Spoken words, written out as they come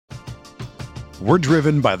We're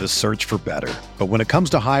driven by the search for better. But when it comes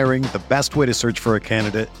to hiring, the best way to search for a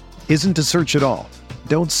candidate isn't to search at all.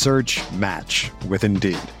 Don't search, match with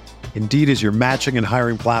Indeed. Indeed is your matching and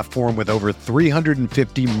hiring platform with over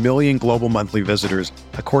 350 million global monthly visitors,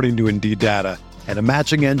 according to Indeed data, and a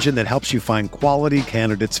matching engine that helps you find quality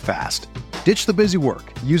candidates fast. Ditch the busy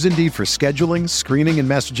work. Use Indeed for scheduling, screening, and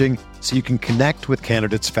messaging so you can connect with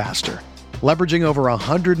candidates faster. Leveraging over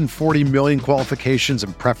 140 million qualifications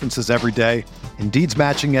and preferences every day, Indeed's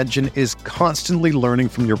matching engine is constantly learning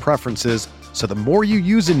from your preferences, so the more you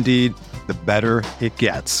use Indeed, the better it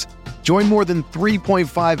gets. Join more than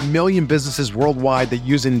 3.5 million businesses worldwide that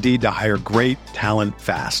use Indeed to hire great talent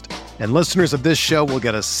fast. And listeners of this show will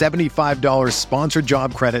get a $75 sponsored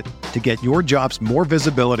job credit to get your jobs more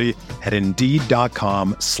visibility at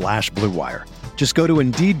Indeed.com/Blue Wire. Just go to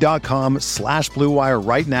Indeed.com/Blue Wire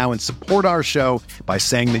right now and support our show by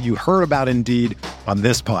saying that you heard about Indeed on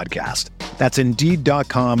this podcast. That's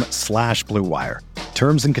Indeed.com/Blue Wire.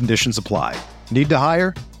 Terms and conditions apply. Need to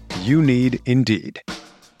hire? You need Indeed.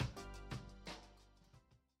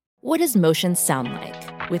 What does motion sound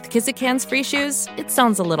like? With Kizikans free shoes, it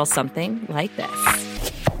sounds a little something like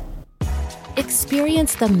this.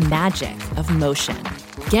 Experience the magic of motion.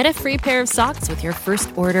 Get a free pair of socks with your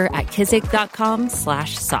first order at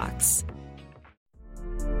kizik.com/socks.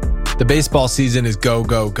 The baseball season is go,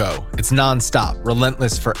 go, go. It's nonstop,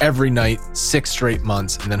 relentless for every night, 6 straight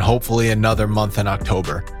months, and then hopefully another month in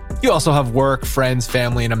October. You also have work, friends,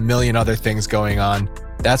 family, and a million other things going on.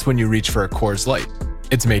 That's when you reach for a Coors Light.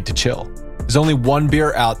 It's made to chill. There's only one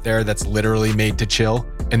beer out there that's literally made to chill,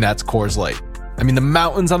 and that's Coors Light. I mean, the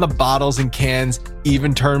mountains on the bottles and cans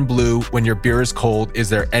even turn blue when your beer is cold. Is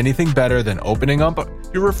there anything better than opening up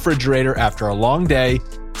your refrigerator after a long day,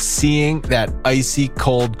 seeing that icy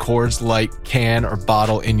cold Coors Light can or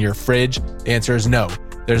bottle in your fridge? The answer is no.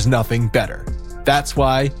 There's nothing better. That's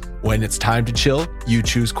why when it's time to chill, you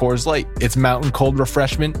choose Coors Light. It's mountain cold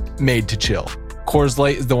refreshment made to chill. Coors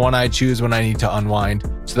Light is the one I choose when I need to unwind.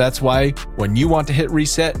 So that's why when you want to hit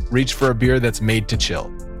reset, reach for a beer that's made to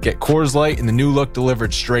chill. Get Coors Light in the new look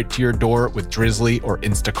delivered straight to your door with Drizzly or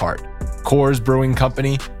Instacart. Coors Brewing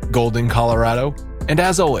Company, Golden, Colorado. And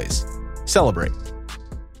as always, celebrate.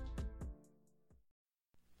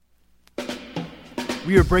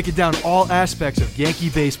 We are breaking down all aspects of Yankee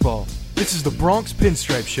baseball. This is the Bronx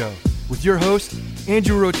Pinstripe Show with your hosts,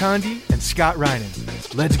 Andrew Rotondi and Scott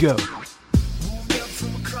Reinen. Let's go.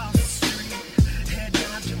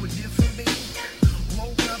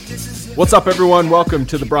 What's up, everyone? Welcome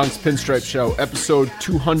to the Bronx Pinstripe Show, episode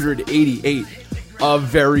 288. A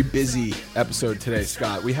very busy episode today,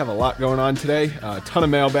 Scott. We have a lot going on today. A ton of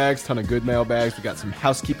mailbags, ton of good mailbags. We got some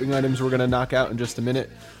housekeeping items we're going to knock out in just a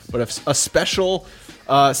minute. But a special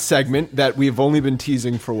segment that we've only been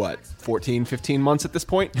teasing for, 14, 15 months at this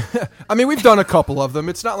point? I mean, we've done a couple of them.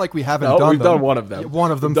 It's not like we haven't done them. We've done one of them.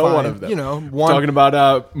 One of them, done fine. One of them. You know, one. Talking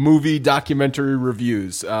about movie documentary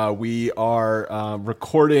reviews. We are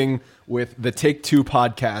recording with the Take Two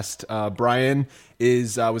podcast. Brian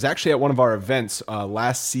was actually at one of our events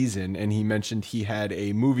last season, and he mentioned he had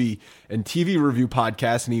a movie and TV review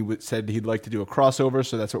podcast, and he said he'd like to do a crossover,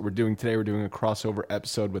 so that's what we're doing today. We're doing a crossover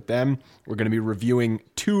episode with them. We're going to be reviewing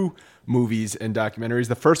 2 movies and documentaries.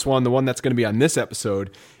 The first one, the one that's going to be on this episode,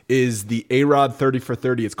 is the ARod 30 for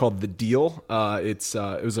 30. It's called The Deal. It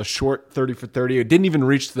was a short 30 for 30. It didn't even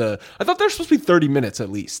reach I thought they're supposed to be 30 minutes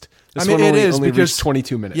at least. This one only reached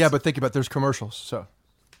 22 minutes. Yeah, but think about it, there's commercials, so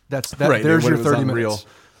that's right, there's your 30 minutes.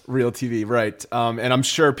 Real TV, right. And I'm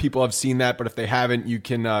sure people have seen that, but if they haven't, you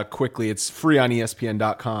can quickly, it's free on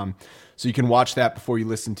ESPN.com. So you can watch that before you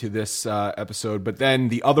listen to this episode. But then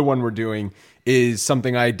the other one we're doing is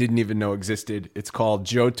something I didn't even know existed. It's called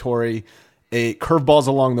Joe Torre, a Curveballs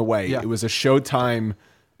Along the Way. Yeah. It was a Showtime,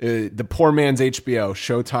 the poor man's HBO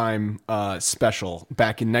Showtime special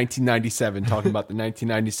back in 1997, talking about the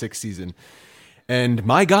 1996 season. And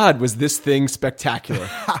my God, was this thing spectacular.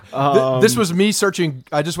 This was me searching.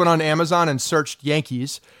 I just went on Amazon and searched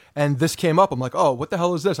Yankees, and this came up. I'm like, oh, what the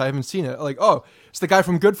hell is this? I haven't seen it. Like, oh, it's the guy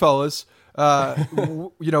from Goodfellas.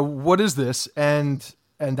 What is this? And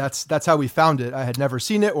that's how we found it. I had never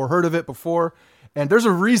seen it or heard of it before. And there's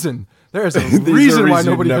a reason. There's a reason why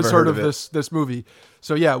nobody has heard of this movie.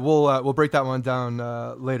 So yeah, we'll break that one down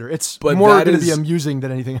later. It's more going to be amusing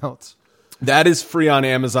than anything else. That is free on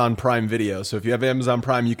Amazon Prime Video. So if you have Amazon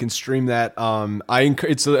Prime, you can stream that.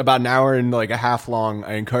 It's about an hour and like a half long.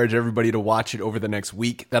 I encourage everybody to watch it over the next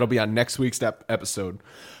week. That'll be on next week's episode.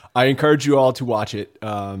 I encourage you all to watch it.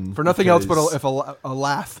 For nothing else but a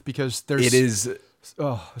laugh, because there's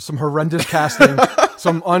some horrendous casting,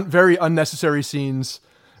 some very unnecessary scenes.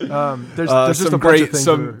 There's just a bunch of things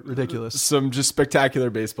that are ridiculous. Some just spectacular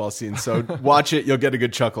baseball scenes. So watch it. You'll get a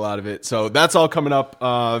good chuckle out of it. So that's all coming up.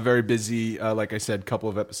 Very busy. Like I said, couple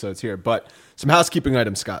of episodes here. But some housekeeping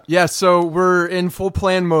items, Scott. Yeah, so we're in full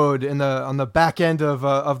plan mode on the back end of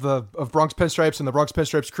Bronx Pinstripes and the Bronx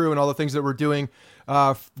Pinstripes crew and all the things that we're doing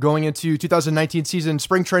going into 2019 season.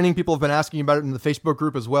 Spring training, people have been asking about it in the Facebook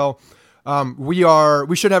group as well.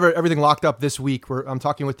 We should have everything locked up this week. I'm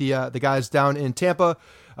talking with the guys down in Tampa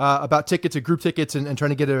about tickets and group tickets and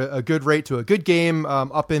trying to get a good rate to a good game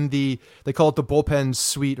up in they call it the bullpen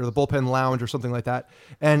suite or the bullpen lounge or something like that.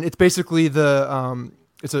 And it's basically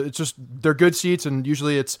it's just they're good seats, and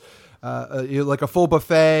usually it's like a full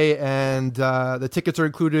buffet, and the tickets are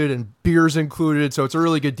included and beers included. So it's a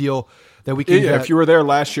really good deal that we can get. If you were there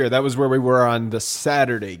last year, that was where we were on the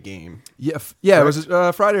Saturday game. Yeah, it was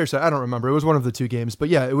Friday or Saturday. I don't remember. It was one of the two games, but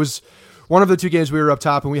yeah, it was one of the two games. We were up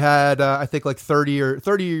top, and we had I think like 30 or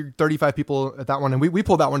 35 people at that one, and we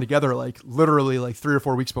pulled that one together like literally like 3 or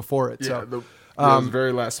 4 weeks before it. Yeah, so. It was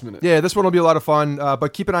very last minute. Yeah, this one will be a lot of fun,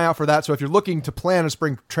 but keep an eye out for that. So if you're looking to plan a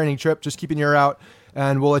spring training trip, just keep an ear out,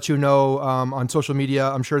 and we'll let you know on social media.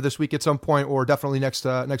 I'm sure this week at some point, or definitely next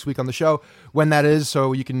week on the show when that is.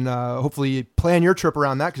 So you can hopefully plan your trip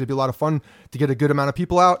around that, because it'd be a lot of fun to get a good amount of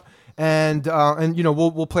people out. And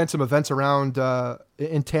we'll plan some events around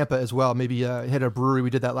in Tampa as well. Maybe hit a brewery. We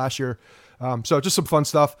did that last year. So just some fun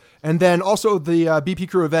stuff. And then also the BP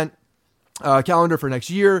Crew event calendar for next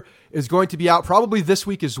year is going to be out probably this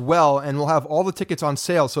week as well, and we'll have all the tickets on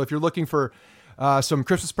sale. So if you're looking for some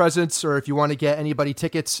Christmas presents, or if you want to get anybody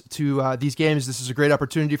tickets to these games, this is a great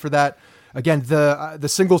opportunity for that. Again, the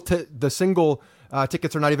single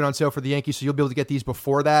tickets are not even on sale for the Yankees, so you'll be able to get these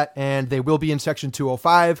before that, and they will be in section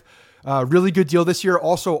 205. Really good deal this year.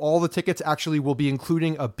 Also, all the tickets actually will be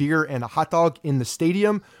including a beer and a hot dog in the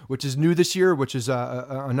stadium, which is new this year, which is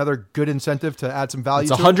another good incentive to add some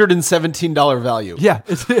value. It's $117 value. Yeah,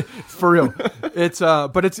 it's for real. It's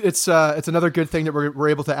another good thing that we're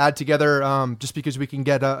able to add together, just because we can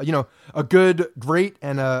get a good rate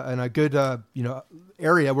and a good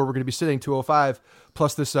area where we're going to be sitting 205.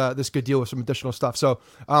 Plus this good deal with some additional stuff. So,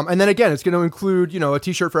 and then again, it's going to include, a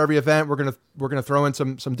t-shirt for every event. We're going to throw in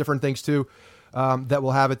some different things too, that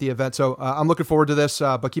we'll have at the event. So I'm looking forward to this,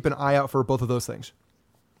 but keep an eye out for both of those things.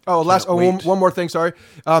 One more thing. Sorry.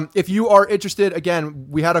 If you are interested, again,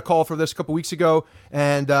 we had a call for this a couple weeks ago,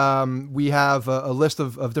 and we have a list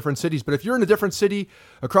of different cities. But if you're in a different city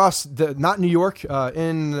across not New York,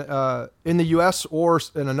 in the U.S. or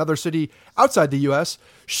in another city outside the U.S.,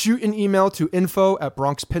 shoot an email to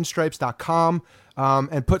info@bronxpinstripes.com,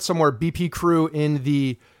 and put somewhere BP Crew in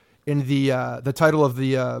the title of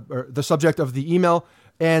or the subject of the email.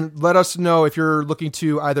 And let us know if you're looking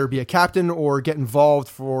to either be a captain or get involved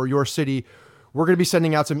for your city. We're going to be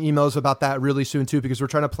sending out some emails about that really soon too, because we're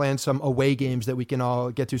trying to plan some away games that we can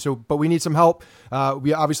all get to. So, but we need some help.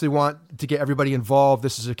 We obviously want to get everybody involved.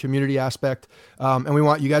 This is a community aspect, and we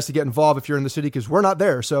want you guys to get involved if you're in the city, because we're not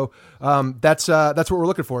there. So that's what we're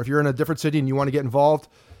looking for. If you're in a different city and you want to get involved,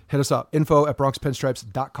 hit us up.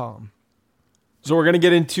 info@bronxpinstripes.com. So we're going to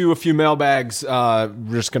get into a few mailbags. We're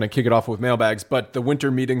just going to kick it off with mailbags, but the winter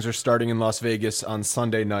meetings are starting in Las Vegas on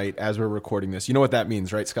Sunday night as we're recording this. You know what that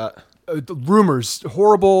means, right, Scott? Rumors,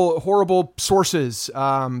 horrible sources.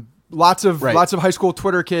 Lots of high school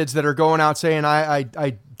Twitter kids that are going out saying,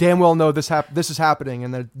 I damn well know this is happening,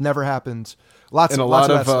 and that never happens. A lot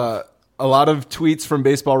of tweets from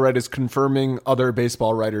baseball writers confirming other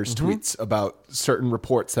baseball writers' tweets about certain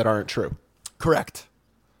reports that aren't true. Correct.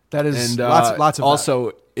 That is, and lots of also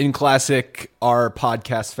that. In classic our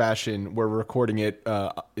podcast fashion, we're recording it.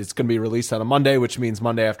 It's going to be released on a Monday, which means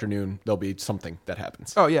Monday afternoon there'll be something that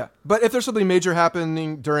happens. Oh yeah, but if there's something major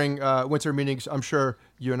happening during winter meetings, I'm sure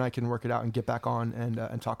you and I can work it out and get back on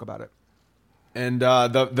and talk about it. And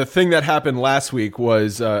the thing that happened last week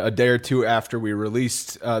was a day or two after we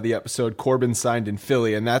released the episode, Corbin signed in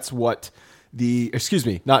Philly, and that's what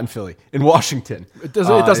not in Philly, in Washington. It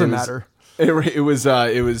doesn't matter. It was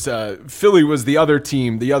Philly was the other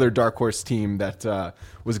team, the other dark horse team that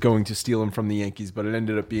was going to steal him from the Yankees, but it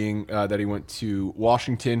ended up being that he went to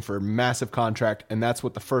Washington for a massive contract, and that's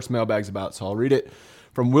what the first mailbag's about. So I'll read it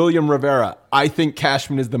from William Rivera. I think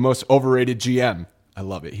Cashman is the most overrated GM. I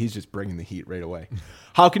love it. He's just bringing the heat right away.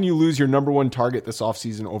 How can you lose your number one target this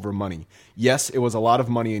offseason over money? Yes, it was a lot of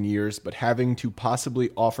money in years, but having to possibly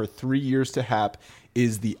offer 3 years to Hap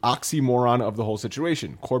is the oxymoron of the whole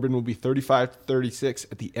situation. Corbin will be 35-36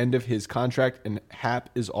 at the end of his contract, and Hap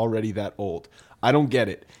is already that old. I don't get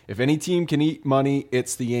it. If any team can eat money,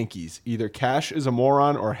 it's the Yankees. Either Cash is a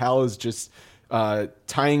moron or Hal is just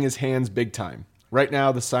tying his hands big time. Right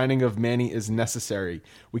now, the signing of Manny is necessary.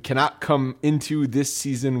 We cannot come into this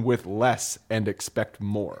season with less and expect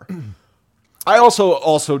more. I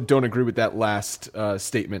also don't agree with that last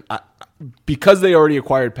statement. Because they already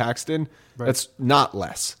acquired Paxton, that's not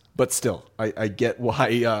less. But still, I get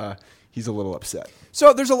why he's a little upset.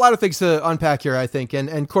 So there's a lot of things to unpack here, I think,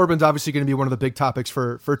 and Corbin's obviously going to be one of the big topics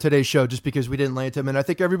for today's show, just because we didn't land him, and I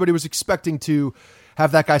think everybody was expecting to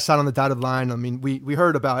have that guy sign on the dotted line. I mean, we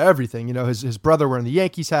heard about everything, his brother wearing the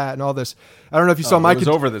Yankees hat and all this. I don't know if you saw my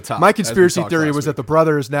over the top. My conspiracy theory was that the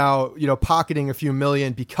brother is now pocketing a few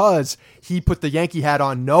million because he put the Yankee hat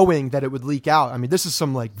on, knowing that it would leak out. I mean, this is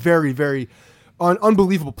some like very, very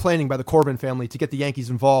unbelievable planning by the Corbin family to get the Yankees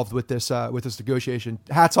involved with this negotiation.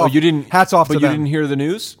 Hats off. Hats off. But to you them. didn't hear the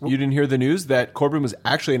news. You didn't hear the news that Corbin was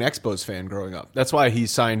actually an Expos fan growing up. That's why he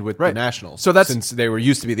signed with the Nationals. So since they were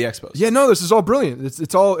used to be the Expos. Yeah, no, this is all brilliant.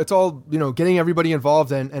 It's all getting everybody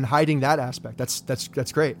involved and hiding that aspect.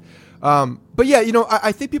 That's great. But yeah,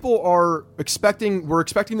 I think people we're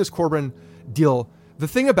expecting this Corbin deal. The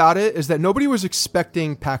thing about it is that nobody was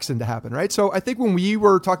expecting Paxton to happen, right? So I think when we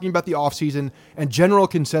were talking about the offseason and general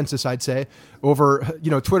consensus, I'd say, over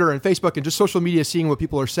Twitter and Facebook and just social media, seeing what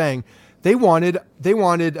people are saying, they wanted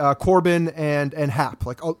Corbin and Hap.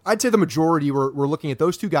 Like, I'd say the majority were looking at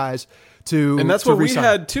those two guys to and that's to what re-sign. we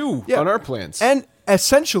had too on our plans. And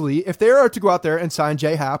essentially, if they are to go out there and sign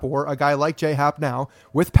J Hap or a guy like J Hap now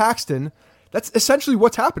with Paxton, that's essentially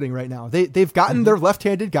what's happening right now. They've gotten their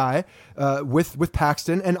left-handed guy with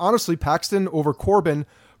Paxton, and honestly, Paxton over Corbin,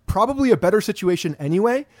 probably a better situation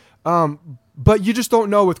anyway. But you just don't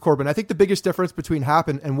know with Corbin. I think the biggest difference between Hap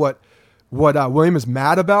and what William is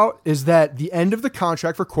mad about is that the end of the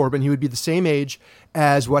contract for Corbin, he would be the same age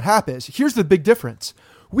as what Hap is. Here's the big difference.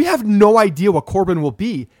 We have no idea what Corbin will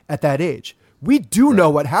be at that age. We do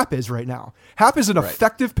know what Hap is right now. Hap is an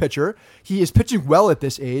effective pitcher. He is pitching well at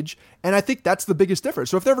this age, and I think that's the biggest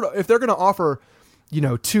difference. So if they're going to offer,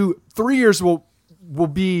 2-3 years will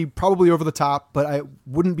be probably over the top, but I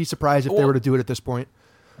wouldn't be surprised if they were to do it at this point.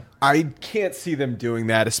 I can't see them doing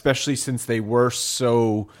that, especially since they were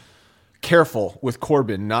so careful with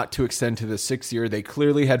Corbin not to extend to the 6th year. They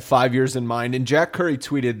clearly had 5 years in mind. And Jack Curry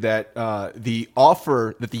tweeted that the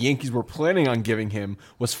offer that the Yankees were planning on giving him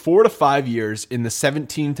was 4 to 5 years in the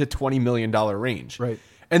 $17 to $20 million range. Right.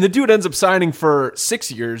 And the dude ends up signing for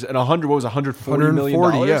 6 years and $140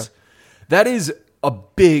 million. Yeah. That is a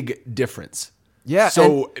big difference. Yeah.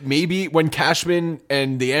 So maybe when Cashman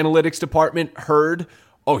and the analytics department heard,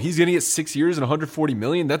 he's going to get 6 years and $140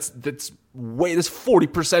 million. That's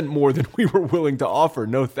 40% more than we were willing to offer.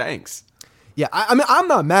 No thanks. Yeah, I mean, I'm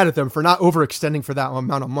not mad at them for not overextending for that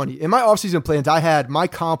amount of money. In my offseason plans, my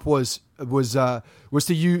comp was to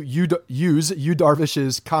use Yu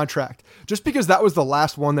Darvish's contract, just because that was the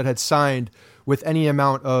last one that had signed with any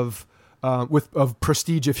amount of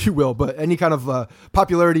prestige, if you will, but any kind of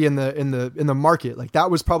popularity in the market. Like, that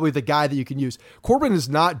was probably the guy that you can use. Corbin is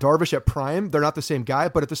not Darvish at prime. They're not the same guy,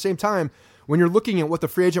 but at the same time, when you're looking at what the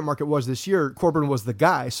free agent market was this year, Corbin was the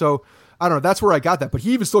guy. So I don't know. That's where I got that, but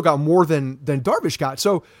he even still got more than Darvish got.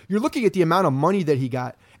 So you're looking at the amount of money that he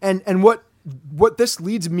got, and what this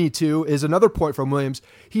leads me to is another point from Williams.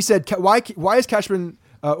 He said, why is Cashman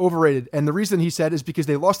overrated? And the reason he said is because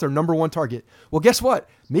they lost their number one target. Well, guess what?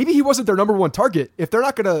 Maybe he wasn't their number one target. If they're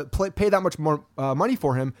not going to pay that much more money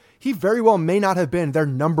for him, he very well may not have been their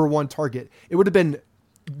number one target. It would have been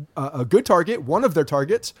a good target, one of their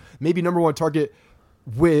targets, maybe number one target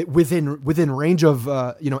within range of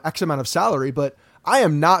X amount of salary. But I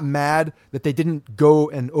am not mad that they didn't go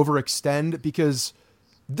and overextend, because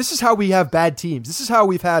this is how we have bad teams. This is how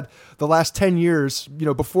we've had the last 10 years,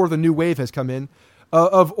 before the new wave has come in,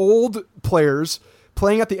 of old players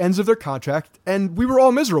playing at the ends of their contract, and we were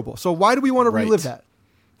all miserable. So why do we want to relive that?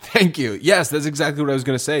 Thank you. Yes, that's exactly what I was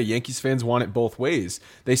going to say. Yankees fans want it both ways.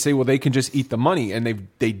 They say, well, they can just eat the money, and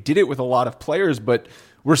they did it with a lot of players, but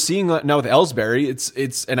we're seeing that now with Ellsbury.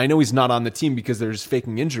 It's and I know he's not on the team because there's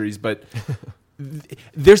faking injuries, but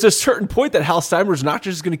there's a certain point that Hal Steiner's not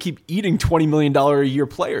just going to keep eating $20 million a year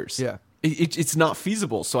players. Yeah. It's not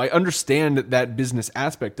feasible. So I understand that business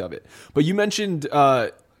aspect of it. But you mentioned,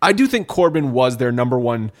 I do think Corbin was their number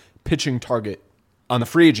one pitching target on the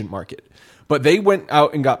free agent market. But they went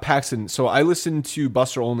out and got Paxton. So I listened to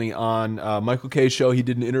Buster Olney on Michael Kay's show. He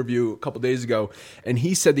did an interview a couple days ago, and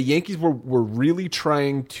he said the Yankees were really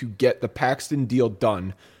trying to get the Paxton deal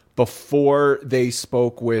done before they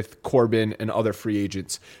spoke with Corbin and other free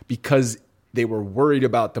agents, because they were worried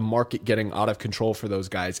about the market getting out of control for those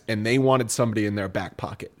guys, and they wanted somebody in their back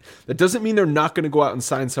pocket. That doesn't mean they're not going to go out and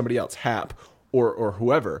sign somebody else, Hap or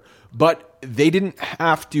whoever. But they didn't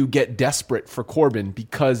have to get desperate for Corbin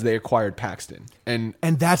because they acquired Paxton. And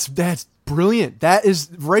that's brilliant. That is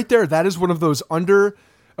right there. That is one of those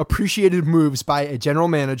underappreciated moves by a general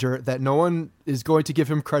manager that no one is going to give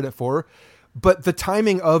him credit for. But the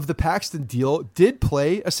timing of the Paxton deal did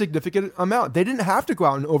play a significant amount. They didn't have to go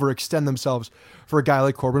out and overextend themselves for a guy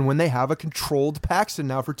like Corbin when they have a controlled Paxton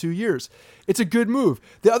now for 2 years. It's a good move.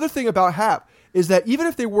 The other thing about Hap is that even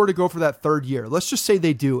if they were to go for that third year, let's just say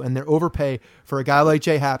they do, and they're overpay for a guy like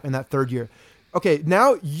J Hap in that third year. Okay,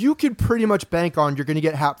 now you could pretty much bank on you're going to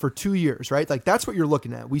get Hap for 2 years, right? Like that's what you're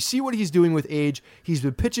looking at. We see what he's doing with age. He's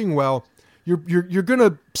been pitching well. You're going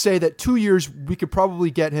to say that 2 years we could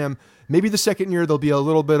probably get him. Maybe the second year there'll be a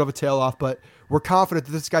little bit of a tail off, but we're confident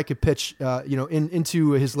that this guy could pitch,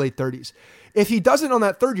 into his late 30s. If he doesn't on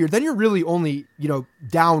that third year, then you're really only,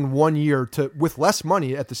 down 1 year with less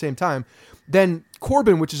money at the same time. Then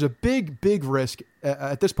Corbin, which is a big, big risk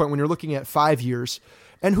at this point when you're looking at 5 years,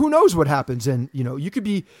 and who knows what happens. And, you could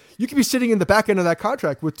be sitting in the back end of that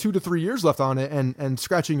contract with 2 to 3 years left on it and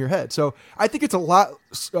scratching your head. So I think it's a lot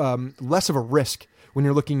less of a risk when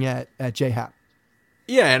you're looking at J-Hap.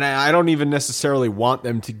 Yeah, and I don't even necessarily want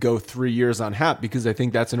them to go 3 years on Hap because I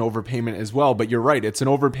think that's an overpayment as well. But you're right; it's an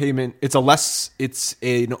overpayment. It's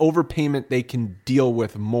an overpayment they can deal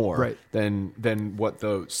with more than what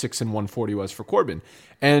the 6 and 140 was for Corbin.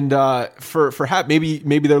 And for Hap, maybe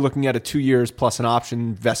they're looking at a 2 years plus an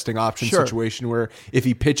option vesting option situation where if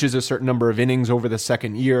he pitches a certain number of innings over the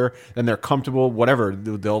second year, then they're comfortable. Whatever,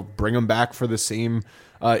 they'll bring him back for the same.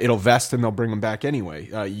 It'll vest and they'll bring him back anyway.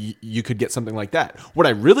 You could get something like that. What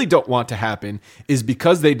I really don't want to happen is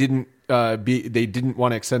because they didn't want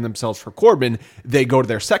to extend themselves for Corbin, they go to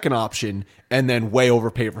their second option and then way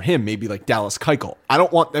overpay for him, maybe like Dallas Keuchel. I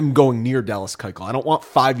don't want them going near Dallas Keuchel. I don't want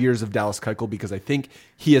 5 years of Dallas Keuchel because I think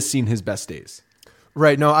he has seen his best days.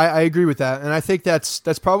 Right. No, I agree with that, and I think that's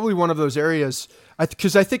probably one of those areas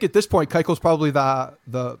because I think at this point Keuchel's probably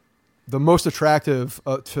the most attractive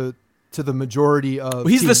to the majority of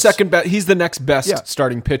he's teams. The second best. He's the next best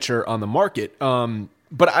starting pitcher on the market.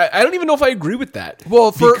 But I don't even know if I agree with that.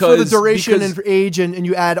 Well, for the duration and for age and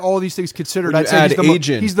you add all these things considered, I'd say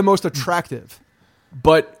he's the most attractive.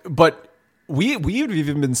 But we've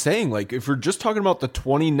even been saying, like, if we're just talking about the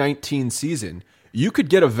 2019 season, you could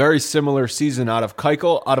get a very similar season out of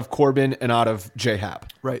Keuchel, out of Corbin, and out of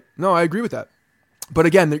J-Hap. Right. No, I agree with that. But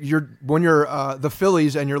again, when you're the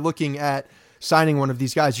Phillies and you're looking at signing one of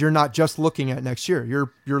these guys, you're not just looking at next year.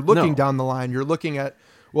 You're looking down the line. You're looking at,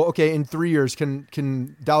 well, okay, in 3 years,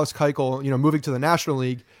 can Dallas Keuchel, moving to the National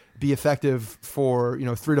League, be effective for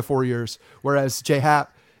 3 to 4 years, whereas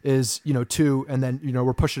J-Hap is 2, and then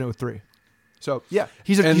we're pushing it with 3. So yeah,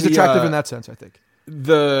 he's attractive in that sense, I think.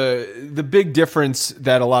 The big difference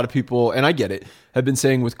that a lot of people, and I get it, have been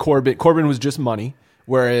saying with Corbin was just money.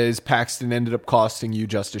 Whereas Paxton ended up costing you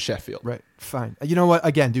Justice Sheffield. Right. Fine. You know what?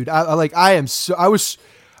 Again, dude, I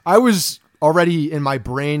was already in my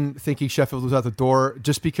brain thinking Sheffield was out the door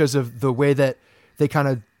just because of the way that they kind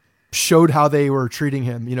of showed how they were treating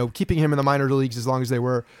him, keeping him in the minor leagues as long as they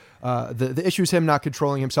were. The issue is him not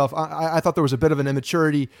controlling himself. I thought there was a bit of an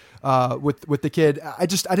immaturity with the kid. I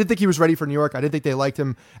didn't think he was ready for New York. I didn't think they liked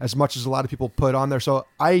him as much as a lot of people put on there. So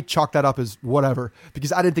I chalked that up as whatever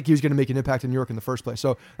because I didn't think he was going to make an impact in New York in the first place.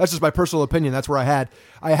 So that's just my personal opinion. That's where I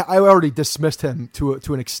already dismissed him to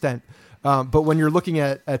an extent. But when you're looking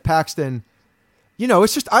at Paxton,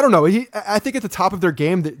 it's just, I don't know. I think at the top of their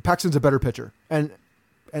game that Paxton's a better pitcher, and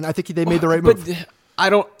I think they made the right move. But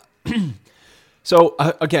I don't. So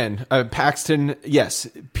again, Paxton, yes,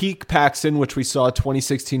 peak Paxton, which we saw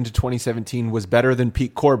 2016 to 2017, was better than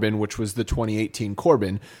peak Corbin, which was the 2018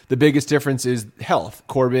 Corbin. The biggest difference is health.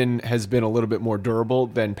 Corbin has been a little bit more durable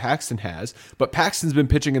than Paxton has, but Paxton's been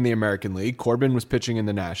pitching in the American League. Corbin was pitching in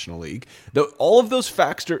the National League. All of those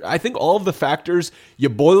factors, I think all of the factors, you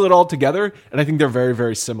boil it all together, and I think they're very,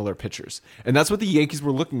 very similar pitchers. And that's what the Yankees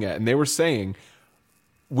were looking at, and they were saying,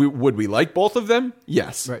 would we like both of them?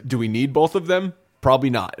 Yes. Right. Do we need both of them? Probably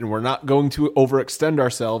not. And we're not going to overextend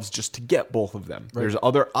ourselves just to get both of them. Right. There's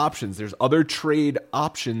other options. There's other trade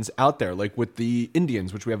options out there, like with the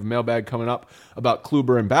Indians, which we have a mailbag coming up about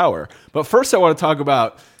Kluber and Bauer. But first I want to talk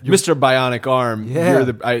about Mr. Bionic Arm.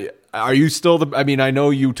 Yeah. Are you still I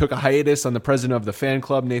know you took a hiatus on the president of the fan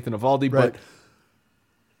club, Nathan Eovaldi, right.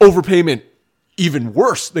 But overpayment even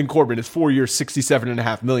worse than Corbin is 4 years,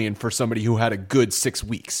 $67.5 million for somebody who had a good 6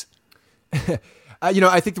 weeks.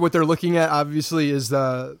 I think what they're looking at obviously is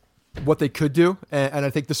what they could do, and I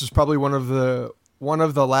think this is probably one of the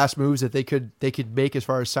last moves that they could make as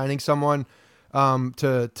far as signing someone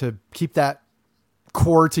to keep that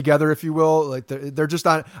core together, if you will. Like they're just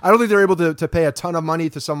not. I don't think they're able to pay a ton of money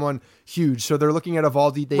to someone huge. So they're looking at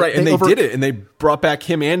Evaldi. They did it, and they brought back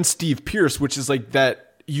him and Steve Pierce, which is like that.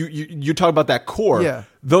 You talk about that core. Yeah,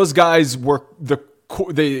 those guys were the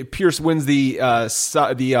Pierce wins the not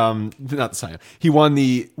the Cy Young. He won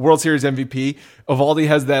the World Series MVP. Evaldi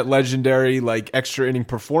has that legendary like extra inning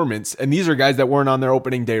performance, and these are guys that weren't on their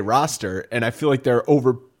opening day roster, and I feel like they're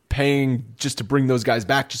overpaying just to bring those guys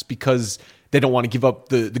back, just because they don't want to give up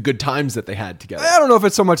the good times that they had together. I don't know if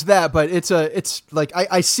it's so much that, but it's like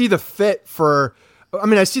I see the fit for. I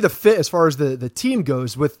mean, I see the fit as far as the team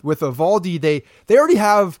goes with Evaldi. They already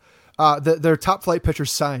have their top flight pitchers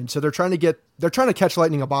signed, so they're trying to catch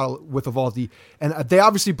lightning in a bottle with Evaldi, and they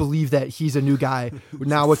obviously believe that he's a new guy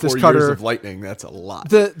now with this cutter. 4 years of lightning, that's a lot.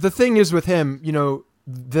 The thing is with him,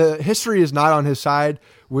 the history is not on his side,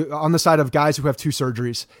 on the side of guys who have 2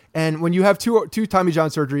 surgeries, and when you have two Tommy John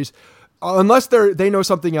surgeries, unless they know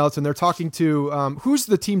something else and they're talking to who's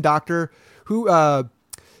the team doctor who.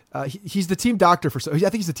 He's the team doctor for. I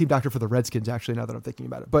think he's the team doctor for the Redskins. Actually, now that I'm thinking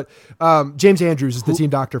about it, but James Andrews is the team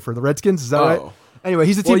doctor for the Redskins. Is that right? Anyway,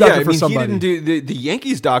 he's the team doctor for somebody. He didn't do the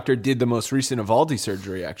Yankees doctor did the most recent Evaldi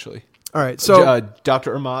surgery. Actually, all right. So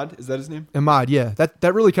Dr. Ahmad, is that his name? Ahmad, yeah.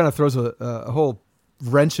 That really kind of throws a whole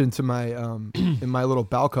wrench into my in my little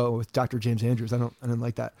balco with Dr. James Andrews. I didn't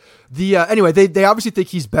like that. Anyway, they obviously think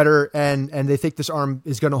he's better and they think this arm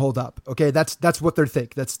is going to hold up. Okay, that's what they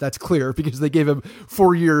think. That's clear because they gave him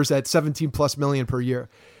 4 years at $17+ million per year.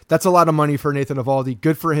 That's a lot of money for Nathan Evaldi.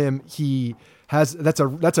 Good for him.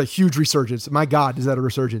 That's a huge resurgence. My God, is that a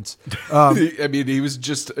resurgence? I mean,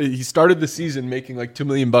 he started the season making like $2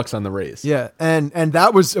 million on the Rays. Yeah, and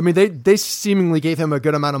that was, I mean, they seemingly gave him a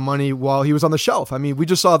good amount of money while he was on the shelf. I mean, we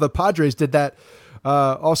just saw the Padres did that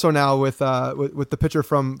also now with the pitcher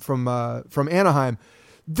from Anaheim.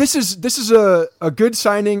 This is a good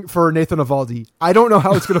signing for Nathan Evaldi. I don't know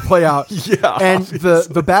how it's going to play out. Yeah, and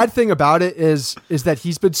the bad thing about it is that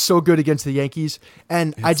he's been so good against the Yankees,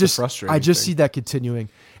 and I just see that continuing.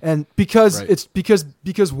 And because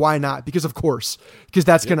why not? Because of course, because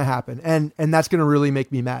that's going to happen, and that's going to really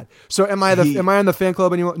make me mad. So am I on the fan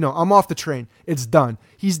club anymore? No, I'm off the train. It's done.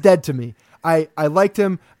 He's dead to me. I liked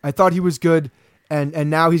him. I thought he was good. And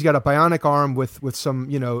now he's got a bionic arm with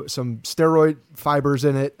some some steroid fibers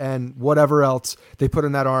in it and whatever else they put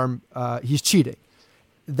in that arm. He's cheating.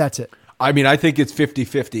 That's it. I mean, I think it's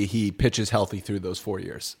 50-50 he pitches healthy through those 4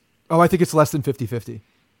 years. Oh, I think it's less than 50-50.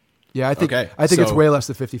 Yeah, I think it's way less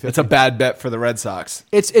than 50-50. It's a bad bet for the Red Sox.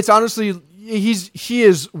 It's honestly he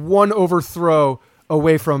is one overthrow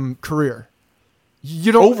away from career.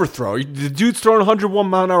 You don't overthrow. The dude's throwing 101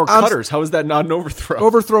 mile an hour cutters. How is that not an overthrow?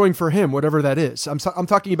 Overthrowing for him, whatever that is. I'm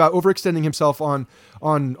talking about overextending himself on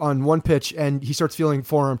one pitch, and he starts feeling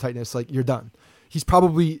forearm tightness. Like, you're done.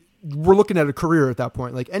 We're looking at a career at that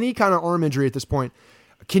point. Like, any kind of arm injury at this point,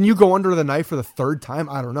 can you go under the knife for the 3rd time?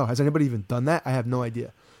 I don't know. Has anybody even done that? I have no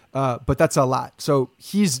idea. But that's a lot. So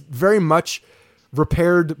he's very much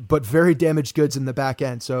repaired, but very damaged goods in the back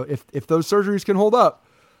end. So if those surgeries can hold up,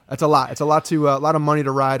 that's a lot. It's a lot of money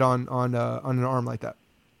to ride on an arm like that.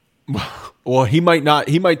 Well, he might not.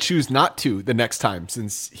 He might choose not to the next time,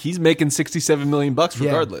 since he's making $67 million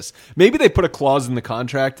regardless. Yeah. Maybe they put a clause in the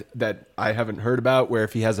contract that I haven't heard about, where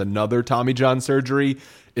if he has another Tommy John surgery,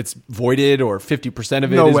 it's voided, or 50%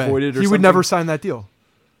 of it is voided. Or he would never sign that deal.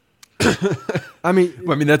 I mean,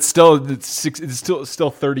 that's still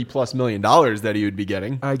 $30+ million that he would be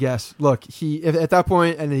getting. I guess. Look, at that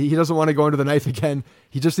point, and he doesn't want to go into the knife again.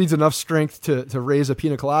 He just needs enough strength to raise a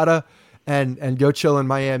pina colada and go chill in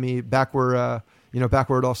Miami, back where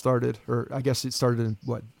it all started. Or I guess it started in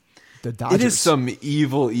the Dodgers. It is some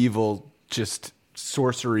evil, just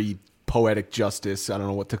sorcery, poetic justice. I don't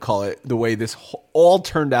know what to call it. The way this all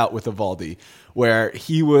turned out with Evaldi, where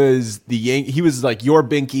he was like your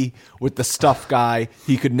Binky with the stuff guy.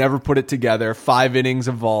 He could never put it together. 5 innings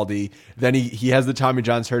of Evaldi. Then he has the Tommy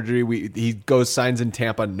John surgery. He goes, signs in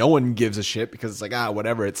Tampa. No one gives a shit because it's like,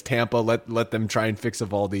 whatever. It's Tampa. Let them try and fix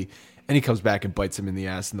Evaldi. And he comes back and bites him in the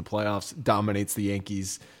ass in the playoffs. Dominates the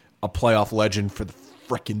Yankees. A playoff legend for the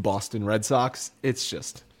frickin' Boston Red Sox. It's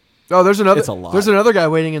just... Oh, there's another. It's a lot. There's another guy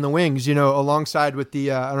waiting in the wings. Alongside with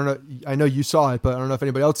the. I don't know. I know you saw it, but I don't know if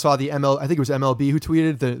anybody else saw the I think it was MLB who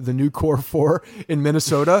tweeted the new Core 4 in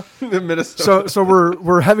Minnesota. So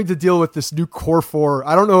we're having to deal with this new Core 4.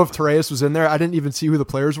 I don't know if Torreyes was in there. I didn't even see who the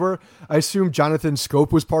players were. I assume Jonathan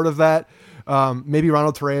Scope was part of that. Maybe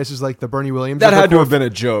Ronald Torreyes is like the Bernie Williams. That had to have been a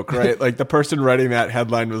joke, right? Like the person writing that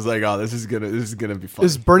headline was like, "Oh, this is gonna be fun."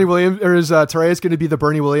 Is Bernie Williams or is Torreyes going to be the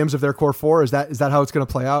Bernie Williams of their core four? Is that how it's going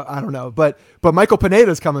to play out? I don't know, but Michael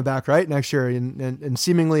Pineda is coming back right next year and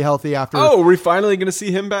seemingly healthy after. Oh, are we finally going to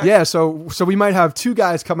see him back? Yeah, so we might have two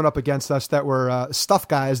guys coming up against us that were stuff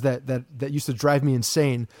guys that used to drive me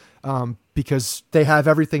insane. Because they have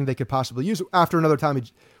everything they could possibly use after another Tommy.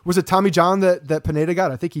 Was it Tommy John that Pineda got?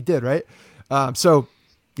 I think he did, right? So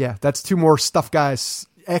yeah, that's two more stuff guys,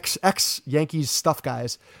 ex Yankees stuff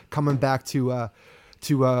guys coming back to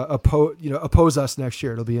oppose us next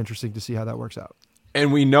year. It'll be interesting to see how that works out.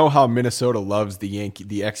 And we know how Minnesota loves the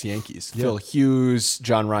ex-Yankees. Yep. Phil Hughes,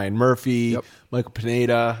 John Ryan Murphy, Michael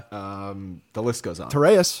Pineda, the list goes on.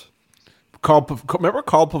 Torreyes. Remember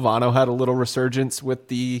Carl Pavano had a little resurgence with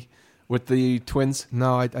the Twins?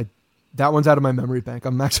 No, I that one's out of my memory bank.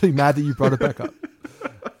 I'm actually mad that you brought it back up.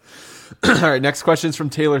 All right, next question is from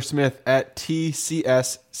Taylor Smith at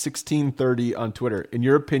TCS1630 on Twitter. In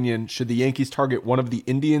your opinion, should the Yankees target one of the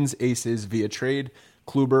Indians' aces via trade,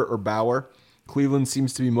 Kluber or Bauer? Cleveland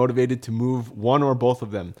seems to be motivated to move one or both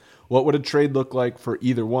of them. What would a trade look like for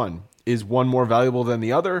either one? Is one more valuable than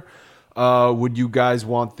the other? Would you guys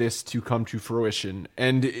want this to come to fruition?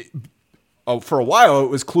 And for a while, it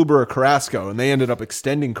was Kluber or Carrasco, and they ended up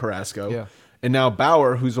extending Carrasco. Yeah. And now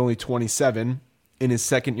Bauer, who's only 27, in his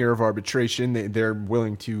second year of arbitration, they're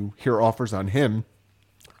willing to hear offers on him.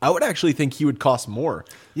 I would actually think he would cost more.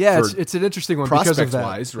 Yeah, it's an interesting one because of that.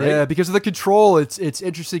 Wise, right? Yeah, because of the control. It's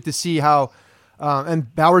interesting to see how.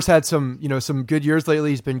 And Bauer's had some good years lately.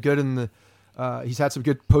 He's been good in the. He's had some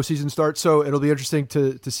good postseason starts, so it'll be interesting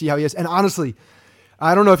to see how he is. And honestly,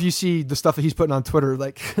 I don't know if you see the stuff that he's putting on Twitter.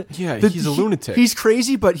 Like, yeah, he's a lunatic. He's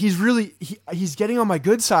crazy, but he's really he's getting on my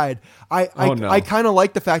good side. I kind of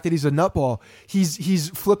like the fact that he's a nutball. He's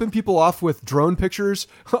flipping people off with drone pictures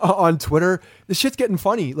on Twitter. This shit's getting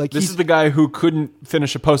funny. Like, this is the guy who couldn't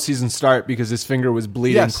finish a postseason start because his finger was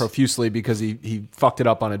bleeding profusely because he fucked it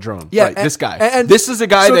up on a drone. Yeah, right, this guy. And this is a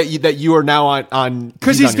guy that you are now on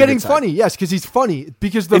because he's getting funny. Yes, because he's funny.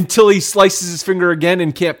 Because until he slices his finger again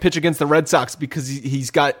and can't pitch against the Red Sox because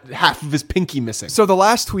he's got half of his pinky missing. So the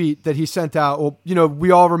last tweet that he sent out, well,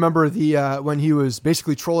 we all remember the when he was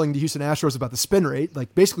basically trolling the Houston Astros about the spin rate,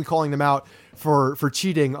 like basically calling them out for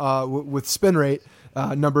cheating with spin rate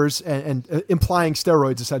numbers and implying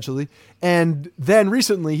steroids essentially. And then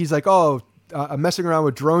recently he's like, I'm messing around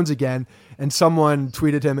with drones again. And someone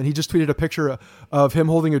tweeted him, and he just tweeted a picture of him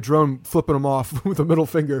holding a drone, flipping him off with a middle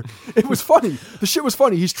finger. It was funny. The shit was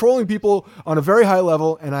funny. He's trolling people on a very high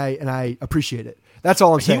level, and I appreciate it. That's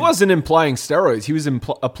all I'm saying. He wasn't implying steroids. He was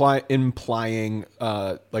implying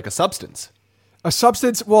like a substance. A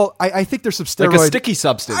substance? Well, I think there's some steroid. Like a sticky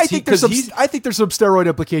substance. I think there's some steroid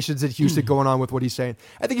implications in Houston going on with what he's saying.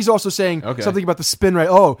 I think he's also saying something about the spin rate.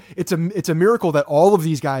 Oh, it's a miracle that all of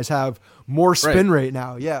these guys have more spin rate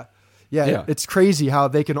now. Yeah. It's crazy how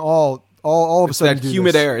they can all of a sudden do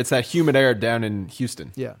humid air. It's that humid air down in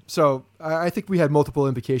Houston. Yeah. So I think we had multiple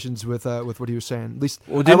implications with what he was saying. At least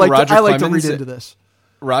well, I like to read into this.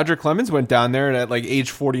 Roger Clemens went down there and at like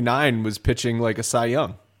age 49 was pitching like a Cy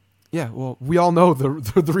Young. Yeah, well, we all know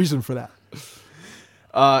the reason for that.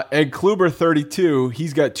 And Kluber, 32,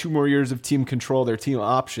 he's got 2 more years of team control, their team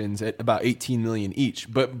options at about $18 million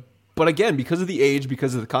each. But again, because of the age,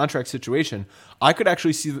 because of the contract situation, I could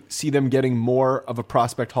actually see them getting more of a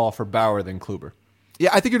prospect haul for Bauer than Kluber. Yeah,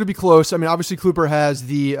 I think it would be close. I mean, obviously Kluber has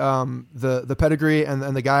the pedigree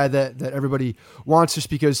and the guy that everybody wants just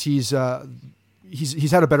because he's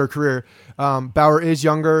had a better career. Bauer is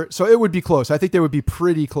younger, so it would be close. I think they would be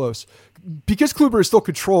pretty close because Kluber is still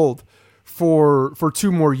controlled for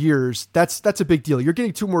 2 more years. That's a big deal. You're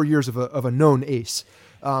getting 2 more years of a known ace.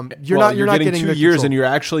 You're not getting 2 years, and you're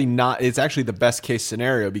actually not. It's actually the best case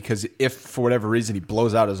scenario because if for whatever reason he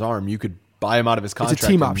blows out his arm, you could buy him out of his contract. It's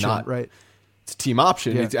a team option, right? It's a team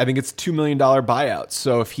option. Yeah. I think it's $2 million buyout.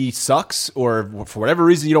 So if he sucks or for whatever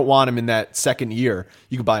reason you don't want him in that second year,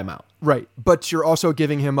 you could buy him out. Right, but you're also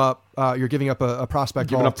giving him up. You're giving up a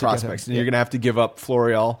prospect. Giving up prospects, and you're going to have to give up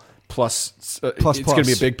Florial plus. It's going to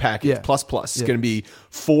be a big package. Yeah. Plus. It's going to be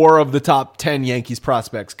 4 of the top 10 Yankees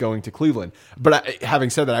prospects going to Cleveland. But having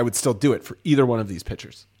said that, I would still do it for either one of these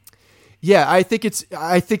pitchers. Yeah, I think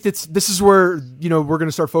this is where, we're going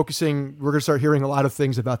to start focusing. We're going to start hearing a lot of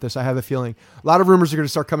things about this. I have a feeling a lot of rumors are going to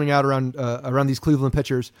start coming out around these Cleveland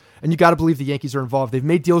pitchers, and you got to believe the Yankees are involved. They've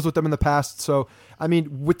made deals with them in the past. So, I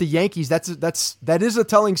mean, with the Yankees, that is a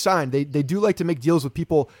telling sign. They do like to make deals with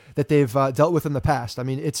people that they've dealt with in the past. I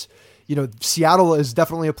mean, it's, Seattle is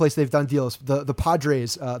definitely a place they've done deals. The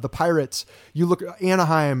Padres, the Pirates, you look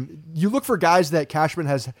Anaheim, you look for guys that Cashman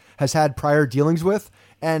has had prior dealings with.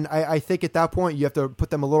 And I think at that point, you have to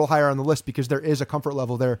put them a little higher on the list because there is a comfort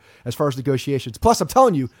level there as far as negotiations. Plus, I'm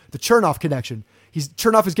telling you, the Chernoff connection.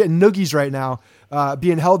 Chernoff is getting noogies right now,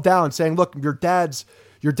 being held down, saying, "Look, your dad's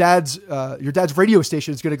radio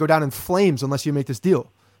station is going to go down in flames unless you make this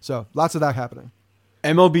deal." So, lots of that happening.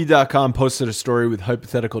 MLB.com posted a story with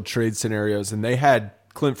hypothetical trade scenarios, and they had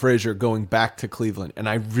Clint Frazier going back to Cleveland, and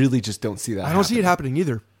I really just don't see that. I don't see it happening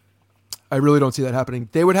either. I really don't see that happening.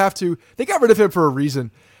 They got rid of him for a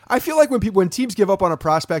reason. I feel like when teams give up on a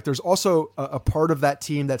prospect, there's also a part of that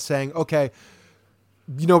team that's saying, okay,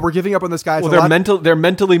 we're giving up on this guy. Well, they're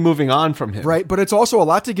mentally moving on from him. Right. But it's also a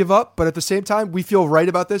lot to give up. But at the same time, we feel right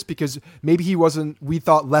about this because maybe we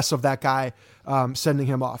thought less of that guy sending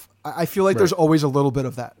him off. I feel like there's always a little bit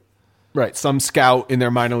of that. Right. Some scout in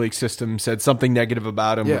their minor league system said something negative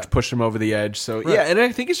about him, which pushed him over the edge. So, and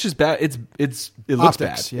I think it's just bad. It looks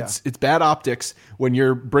optics, bad. Yeah. It's bad optics when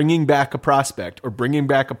you're bringing back a prospect or bringing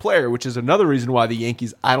back a player, which is another reason why the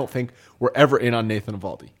Yankees, I don't think, were ever in on Nathan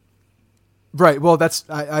Eovaldi. Right. Well,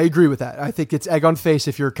 I agree with that. I think it's egg on face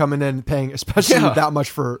if you're coming in and paying especially that much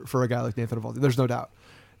for a guy like Nathan Eovaldi. There's no doubt.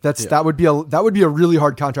 That would be a really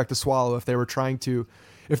hard contract to swallow if they were trying to.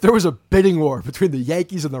 If there was a bidding war between the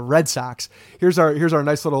Yankees and the Red Sox, here's our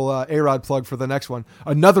nice little ARod plug for the next one.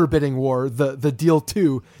 Another bidding war, the deal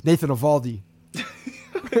to Nathan Eovaldi.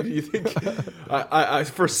 You think? I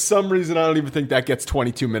for some reason I don't even think that gets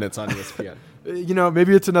 22 minutes on ESPN.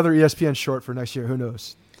 Maybe it's another ESPN short for next year. Who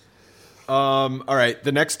knows? All right,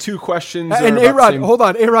 the next two questions. And ARod, hold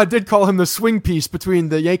on. ARod did call him the swing piece between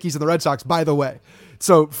the Yankees and the Red Sox. By the way.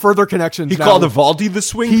 So further connections. He called Eovaldi the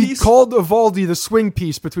swing piece? He called Eovaldi the swing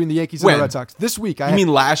piece between the Yankees and the Red Sox. This week. You mean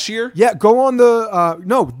last year? Yeah, go on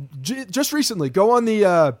just recently. Go on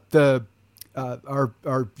our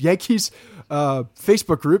Yankees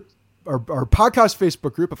Facebook group, our podcast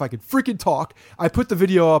Facebook group, if I could freaking talk. I put the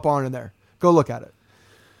video up in there. Go look at it.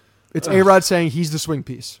 It's ARod saying he's the swing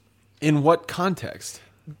piece. In what context?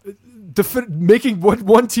 Making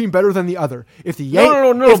one team better than the other. If the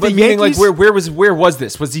no. But meaning, like, where was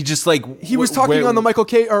this? Was he just like he was talking on the Michael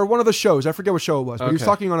K or one of the shows? I forget what show it was, but he was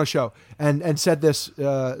talking on a show and said this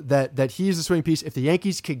that he's the swing piece. If the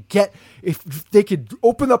Yankees if they could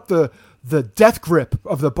open up the death grip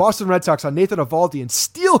of the Boston Red Sox on Nathan Eovaldi and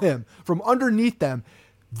steal him from underneath them,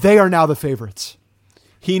 they are now the favorites.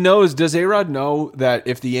 He knows. Does ARod know that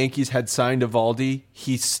if the Yankees had signed Eovaldi,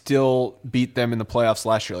 he still beat them in the playoffs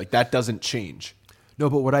last year? Like, that doesn't change. No,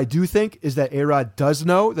 but what I do think is that ARod does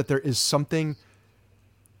know that there is something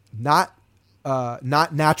not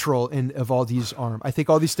natural in Eovaldi's arm. I think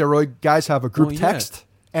all these steroid guys have a group text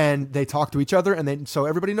and they talk to each other, and so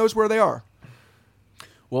everybody knows where they are.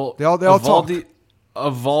 Well, they all talk.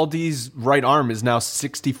 Eovaldi's right arm is now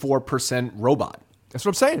 64% robot. That's what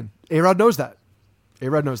I'm saying. ARod knows that.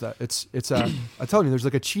 ARod knows that. It's I'm telling you, there's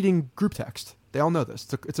like a cheating group text. They all know this.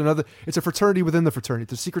 It's a fraternity within the fraternity.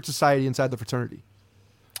 It's a secret society inside the fraternity.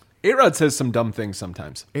 ARod says some dumb things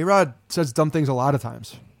sometimes. ARod says dumb things a lot of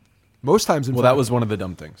times. Most times, in fact. That was one of the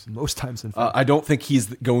dumb things. Most times, in fact. I don't think he's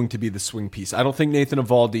going to be the swing piece. I don't think Nathan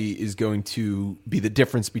Eovaldi is going to be the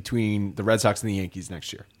difference between the Red Sox and the Yankees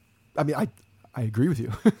next year. I mean, I agree with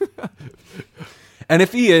you. And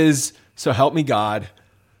if he is, so help me God,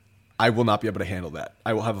 I will not be able to handle that.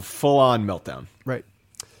 I will have a full-on meltdown. Right.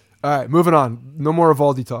 All right, moving on. No more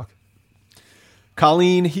Eovaldi talk.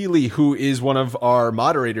 Colleen Healy, who is one of our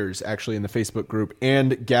moderators actually in the Facebook group,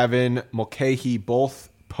 and Gavin Mulcahy both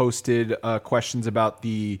posted questions about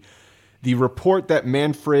the report that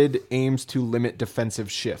Manfred aims to limit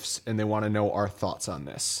defensive shifts, and they want to know our thoughts on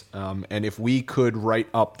this. And if we could write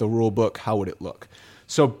up the rule book, how would it look?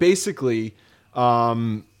 So basically,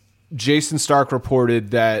 Jason Stark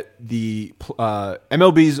reported that the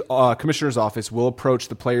MLB's commissioner's office will approach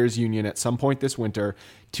the players' union at some point this winter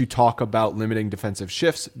to talk about limiting defensive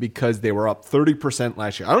shifts because they were up 30%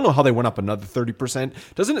 last year. I don't know how they went up another 30%.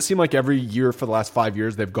 Doesn't it seem like every year for the last 5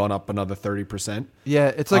 years they've gone up another 30%? Yeah,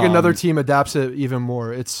 it's like another team adapts it even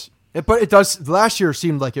more. But it does. Last year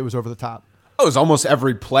seemed like it was over the top. Oh, it was almost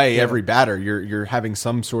every play, every batter. You're having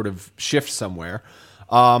some sort of shift somewhere.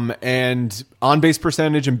 And on-base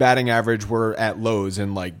percentage and batting average were at lows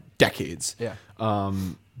in like decades. Yeah.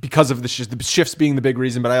 because of the shifts being the big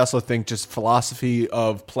reason, but I also think just philosophy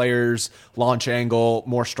of players, launch angle,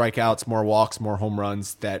 more strikeouts, more walks, more home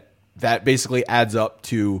runs, that basically adds up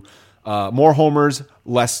to more homers,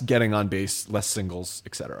 less getting on base, less singles,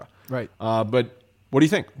 etc. Right. But what do you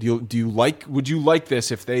think? Would you like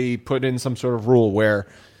this if they put in some sort of rule where,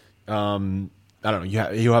 I don't know,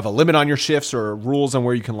 you have a limit on your shifts or rules on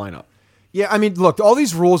where you can line up? Yeah, I mean, look, all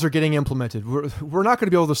these rules are getting implemented. We're not going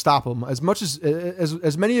to be able to stop them. As much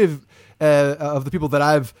as many of the people that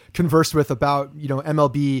I've conversed with about,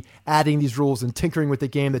 MLB adding these rules and tinkering with the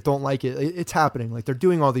game that don't like it, it's happening. Like, they're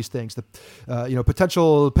doing all these things. The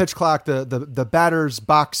potential pitch clock, the batter's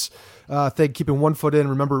box thing, keeping 1 foot in.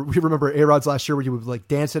 We remember ARod's last year where he would like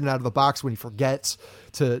dance in and out of the box when he forgets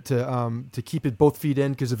to keep it both feet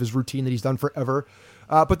in because of his routine that he's done forever.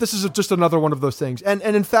 But this is just another one of those things. And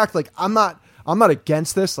in fact, like I'm not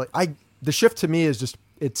against this. Like the shift to me is just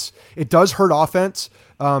it does hurt offense.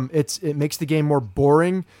 It makes the game more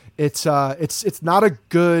boring. It's not a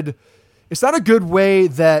good way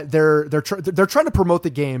that they're trying to promote the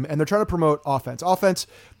game, and they're trying to promote offense. Offense,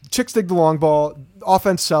 chicks dig the long ball.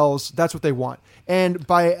 Offense sells. That's what they want. And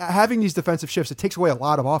by having these defensive shifts, it takes away a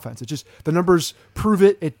lot of offense. It just, the numbers prove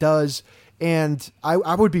it. It does. And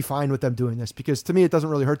I would be fine with them doing this because to me, it doesn't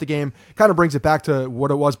really hurt the game. Kind of brings it back to what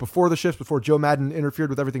it was before the shifts, before Joe Madden interfered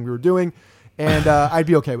with everything we were doing. And I'd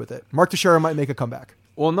be okay with it. Mark Teixeira might make a comeback.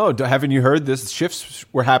 Well, no, haven't you heard this? Shifts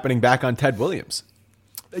were happening back on Ted Williams.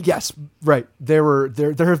 Yes, right. There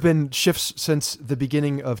have been shifts since the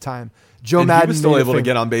beginning of time. Joe And Madden he was still able to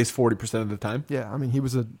get on base 40% of the time. Yeah, I mean, he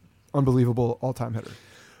was an unbelievable all-time hitter.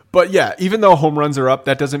 But yeah, even though home runs are up,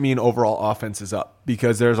 that doesn't mean overall offense is up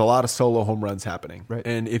because there's a lot of solo home runs happening. Right.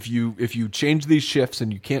 And if you change these shifts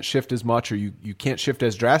and you can't shift as much or you can't shift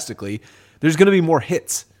as drastically, there's going to be more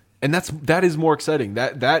hits. And that is more exciting.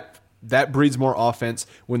 That breeds more offense.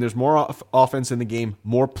 When there's more offense in the game,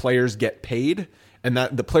 more players get paid. And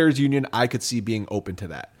that the players union, I could see being open to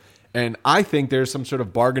that. And I think there's some sort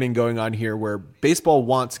of bargaining going on here where baseball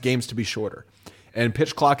wants games to be shorter. And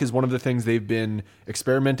pitch clock is one of the things they've been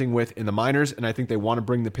experimenting with in the minors, and I think they want to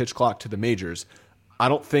bring the pitch clock to the majors. I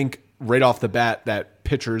don't think right off the bat that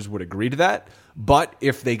pitchers would agree to that, but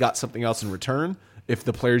if they got something else in return, if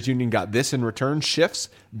the players union got this in return, shifts,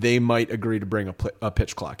 they might agree to bring a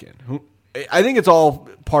pitch clock in. I think it's all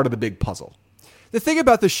part of the big puzzle. The thing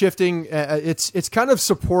about the shifting, it's kind of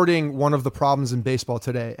supporting one of the problems in baseball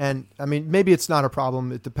today. And I mean, maybe it's not a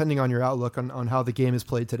problem depending on your outlook on how the game is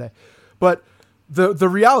played today. But the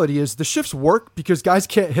reality is the shifts work because guys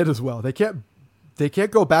can't hit as well. They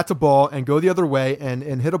can't go bat to ball and go the other way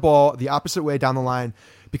and hit a ball the opposite way down the line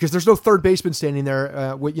because there's no third baseman standing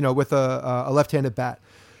there with a left-handed bat.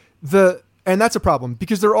 And that's a problem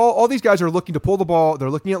because all these guys are looking to pull the ball. They're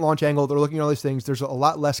looking at launch angle. They're looking at all these things. There's a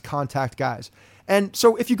lot less contact guys. And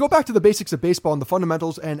so if you go back to the basics of baseball and the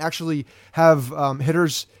fundamentals and actually have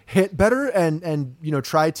hitters hit better and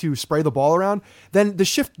try to spray the ball around, then the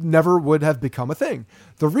shift never would have become a thing.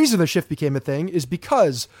 The reason the shift became a thing is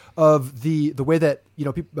because of the way that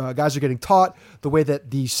guys are getting taught, the way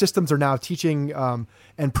that the systems are now teaching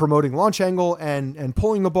and promoting launch angle and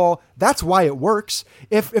pulling the ball. That's why it works.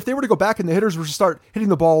 If they were to go back and the hitters were to start hitting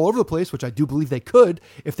the ball all over the place, which I do believe they could,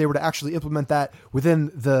 if they were to actually implement that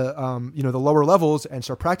within the lower levels and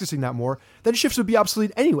start practicing that more, then shifts would be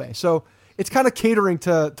obsolete anyway. So it's kind of catering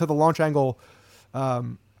to the launch angle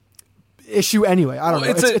issue anyway. I don't know.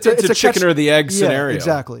 It's a chicken or the egg scenario.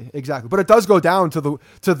 Exactly. But it does go down to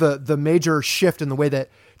the major shift in the way that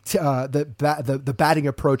the batting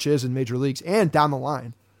approach is in major leagues and down the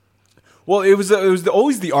line. Well, it was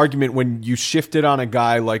always the argument when you shifted on a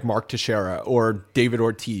guy like Mark Teixeira or David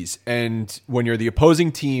Ortiz, and when you're the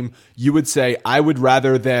opposing team, you would say, I would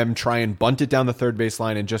rather them try and bunt it down the third base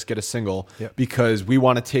line and just get a single because we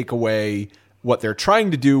want to take away what they're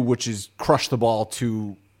trying to do, which is crush the ball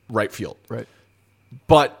to right field. Right.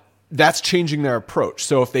 But that's changing their approach.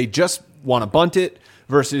 So if they just want to bunt it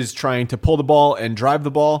versus trying to pull the ball and drive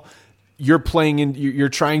the ball, you're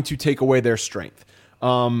trying to take away their strength.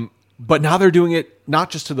 But now they're doing it not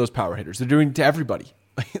just to those power hitters; they're doing it to everybody.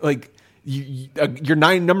 Like your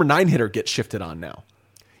number 9 hitter gets shifted on now.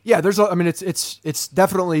 Yeah, it's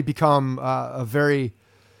definitely become a very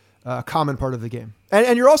common part of the game,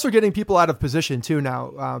 and you're also getting people out of position too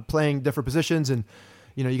now, playing different positions, and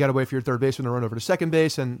you got to wait for your third baseman to run over to second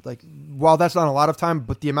base, and like while that's not a lot of time,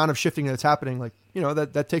 but the amount of shifting that's happening, like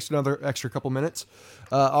that takes another extra couple minutes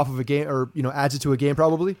off of a game, or adds it to a game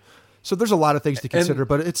probably. So there's a lot of things to consider,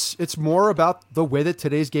 but it's more about the way that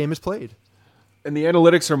today's game is played. And the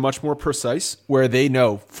analytics are much more precise, where they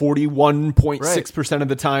know 41.6% of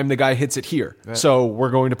the time the guy hits it here. Right. So we're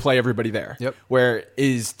going to play everybody there. Yep.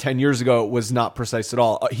 Whereas 10 years ago, it was not precise at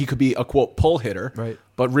all. He could be a, quote, pull hitter. Right.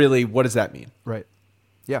 But really, what does that mean? Right.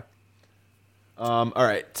 Yeah. All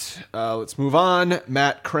right. Let's move on.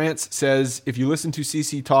 Matt Krantz says, if you listen to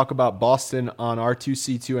CC talk about Boston on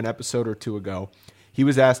R2C2 an episode or two ago, he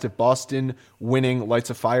was asked if Boston winning lights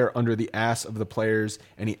a fire under the ass of the players,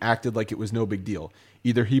 and he acted like it was no big deal.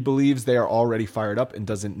 Either he believes they are already fired up and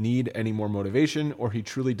doesn't need any more motivation, or he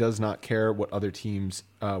truly does not care what other teams,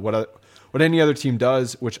 what any other team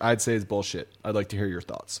does, which I'd say is bullshit. I'd like to hear your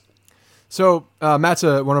thoughts. So Matt's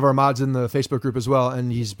one of our mods in the Facebook group as well, and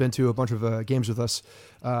he's been to a bunch of games with us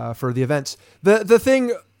for the events. The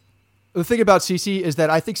thing about CC is that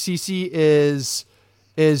I think CC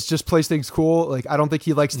is just plays things cool. Like, I don't think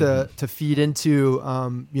he likes to feed into,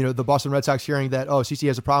 the Boston Red Sox hearing that, CC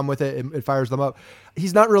has a problem with it. It fires them up.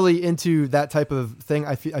 He's not really into that type of thing.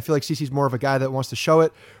 I feel like CC's more of a guy that wants to show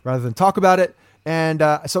it rather than talk about it. And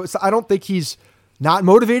so I don't think he's not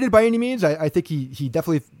motivated by any means. I think he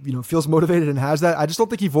definitely, feels motivated and has that. I just don't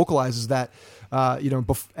think he vocalizes that,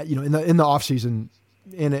 in the off season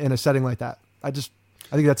in a setting like that.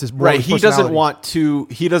 I think that's his right. He doesn't want to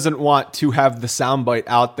have the soundbite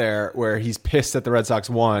out there where he's pissed that the Red Sox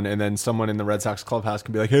won, and then someone in the Red Sox clubhouse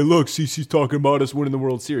can be like, "Hey, look, CC's talking about us winning the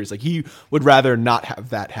World Series." Like, he would rather not have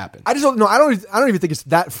that happen. I just don't know. I don't even think it's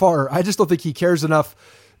that far. I just don't think he cares enough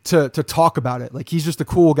to talk about it. Like, he's just a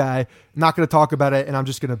cool guy. I'm not going to talk about it, and I'm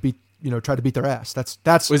just going to try to beat their ass.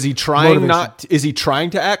 That's. Is he trying motivation. Is he trying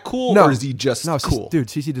to act cool, or is he just cool? Dude,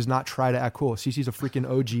 CC does not try to act cool. CC's a freaking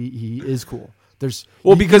OG. He is cool. Because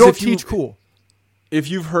if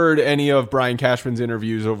you've heard any of Brian Cashman's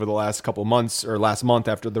interviews over the last couple months or last month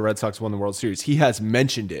after the Red Sox won the World Series, he has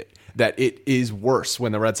mentioned it, that it is worse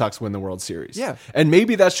when the Red Sox win the World Series. Yeah. And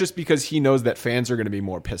maybe that's just because he knows that fans are going to be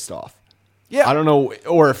more pissed off. Yeah. I don't know,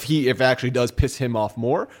 or if it actually does piss him off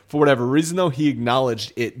more. For whatever reason, though, he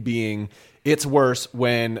acknowledged it's worse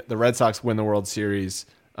when the Red Sox win the World Series.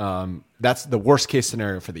 That's the worst case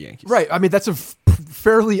scenario for the Yankees. Right. I mean, that's a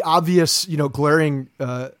fairly obvious, glaring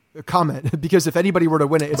comment, because if anybody were to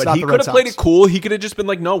win it, it's not the Red Sox. But he could have played it cool. He could have just been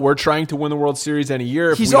like, no, we're trying to win the World Series any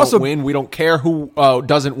year. If we don't win, we don't care who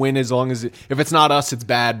doesn't win, as long as if it's not us, it's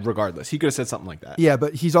bad regardless. He could have said something like that. Yeah,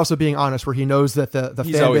 but he's also being honest, where he knows that the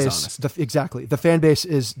fan base, exactly, the fan base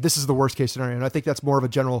this is the worst case scenario. And I think that's more of a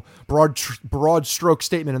general broad stroke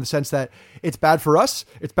statement, in the sense that it's bad for us,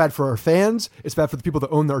 it's bad for our fans, it's bad for the people that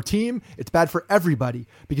own their team, it's bad for everybody,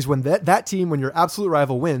 because when that team, when your absolute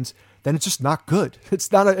rival wins, then it's just not good. It's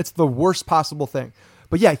the worst possible thing.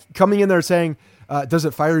 But yeah, coming in there saying, does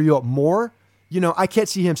it fire you up more? I can't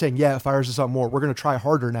see him saying, yeah, it fires us up more. We're going to try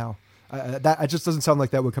harder now. That just doesn't sound like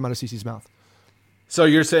that would come out of CC's mouth. So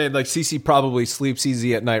you're saying, like, CC probably sleeps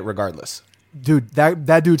easy at night regardless? Dude,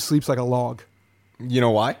 that dude sleeps like a log. You know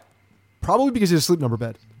why? Probably because he has a Sleep Number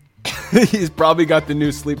bed. He's probably got the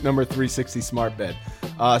new Sleep Number 360 smart bed.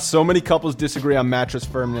 So many couples disagree on mattress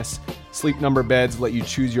firmness. Sleep Number beds let you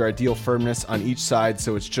choose your ideal firmness on each side,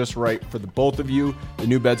 so it's just right for the both of you. The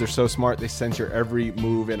new beds are so smart, they sense your every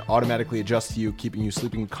move and automatically adjust to you, keeping you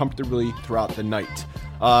sleeping comfortably throughout the night.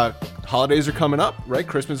 Holidays are coming up, right?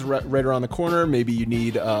 Christmas is right around the corner. Maybe you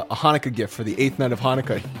need a Hanukkah gift for the 8th night of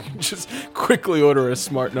Hanukkah. You can just quickly order a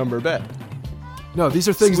Smart Number bed. No, these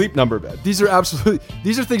are things. Sleep Number bed. These are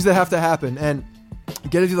things that have to happen. And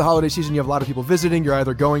getting through the holiday season, you have a lot of people visiting. You're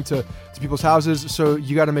either going to people's houses, so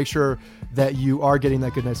you got to make sure that you are getting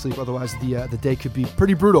that good night's sleep. Otherwise, the day could be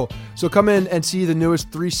pretty brutal. So come in and see the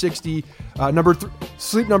newest 360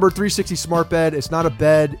 Sleep Number 360 smart bed. It's not a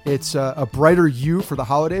bed; it's a brighter you for the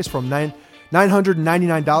holidays from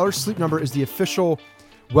 $999. Sleep Number is the official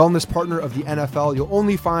wellness partner of the NFL. You'll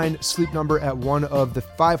only find Sleep Number at one of the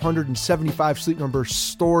 575 Sleep Number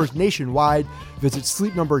stores nationwide. Visit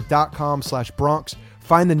sleepnumber.com/Bronx.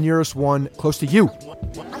 Find the nearest one close to you.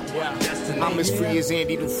 I'm as free as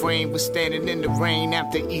Andy Dufresne, was standing in the rain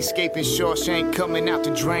after escaping Shawshank, coming out the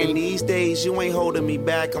drain. And these days you ain't holding me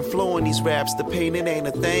back. I'm flowing these raps. The pain, it ain't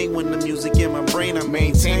a thing. When the music in my brain, I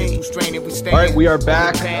maintain. All right, we are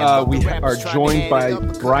back. We are joined by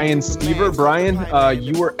Brian Stever. Brian,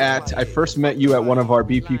 you were I first met you at one of our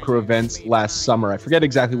BP Crew events last summer. I forget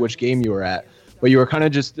exactly which game you were at, but you were kind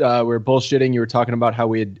of just, we were bullshitting. You were talking about how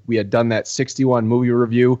we had done that 61 movie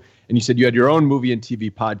review, and you said you had your own movie and TV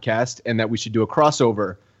podcast and that we should do a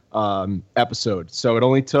crossover episode. So it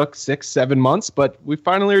only took 6-7 months, but we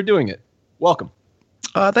finally are doing it. Welcome.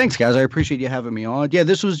 Thanks, guys. I appreciate you having me on. Yeah,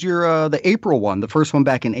 this was your the April one, the first one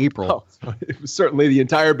back in April. Oh, it was certainly the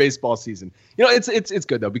entire baseball season. It's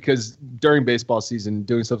good though, because during baseball season,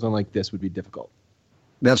 doing something like this would be difficult.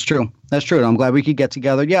 That's true. That's true. I'm glad we could get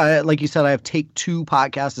together. Yeah, like you said, I have Take Two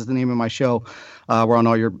podcast is the name of my show. We're on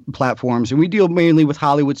all your platforms, and we deal mainly with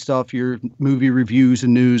Hollywood stuff, your movie reviews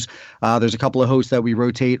and news. There's a couple of hosts that we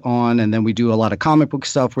rotate on, and then we do a lot of comic book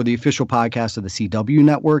stuff. We're the official podcast of the CW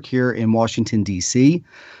network here in Washington, D.C.,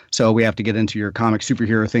 so we have to get into your comic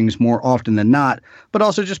superhero things more often than not, but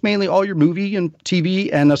also just mainly all your movie and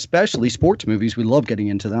TV and especially sports movies. We love getting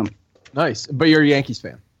into them. Nice. But you're a Yankees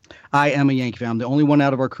fan. I am a Yankee fan. I'm the only one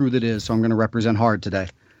out of our crew that is, so I'm going to represent hard today.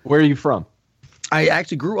 Where are you from? I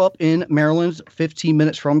actually grew up in Maryland, 15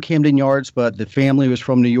 minutes from Camden Yards, but the family was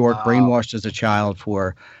from New York, brainwashed as a child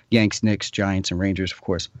for Yanks, Knicks, Giants, and Rangers, of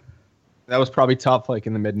course. That was probably tough, like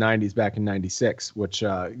in the mid-'90s, back in '96, which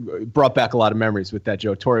brought back a lot of memories with that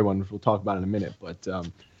Joe Torre one, which we'll talk about in a minute. But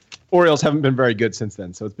Orioles haven't been very good since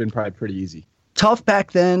then, so it's been probably pretty easy. Tough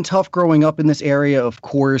back then, tough growing up in this area, of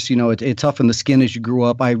course. It's tough in the skin as you grew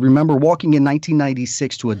up. I remember walking in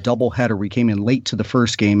 1996 to a doubleheader. We came in late to the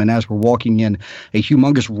first game, and as we're walking in, a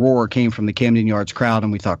humongous roar came from the Camden Yards crowd,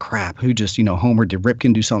 and we thought, crap, who just, homered? Did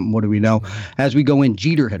Ripken do something? What do we know? As we go in,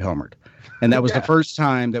 Jeter had homered. And that was the first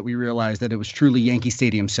time that we realized that it was truly Yankee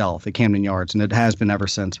Stadium South at Camden Yards, and it has been ever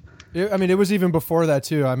since. It was even before that,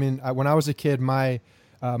 too. When I was a kid, my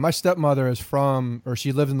stepmother is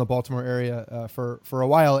she lived in the Baltimore area for a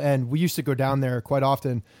while, and we used to go down there quite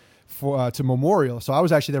often to Memorial. So I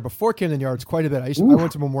was actually there before Camden Yards quite a bit. I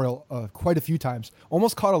went to Memorial quite a few times.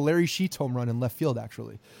 Almost caught a Larry Sheets home run in left field,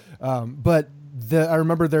 actually. But I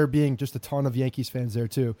remember there being just a ton of Yankees fans there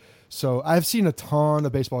too. So I've seen a ton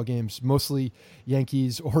of baseball games, mostly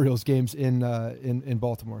Yankees Orioles games in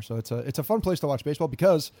Baltimore. So it's a fun place to watch baseball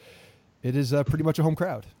because it is pretty much a home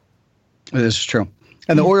crowd. This is true.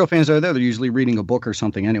 And the Oriole fans that are there, they're usually reading a book or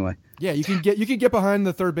something anyway. Yeah, you can get behind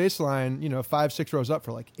the third baseline, 5-6 rows up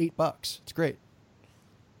for like $8. It's great.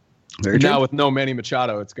 Very true. Now with no Manny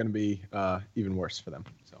Machado, it's going to be even worse for them.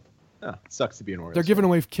 So, it sucks to be an Orioles. They're giving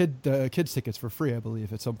away kids tickets for free, I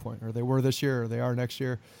believe, at some point, or they were this year, or they are next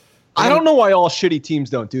year. I don't know why all shitty teams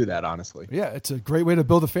don't do that, honestly. Yeah, it's a great way to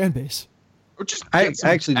build a fan base. Or just I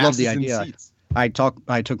actually love the idea. I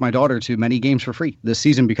took my daughter to many games for free this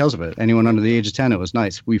season because of it. Anyone under the age of 10, it was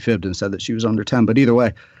nice. We fibbed and said that she was under 10, but either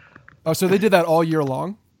way. Oh, so they did that all year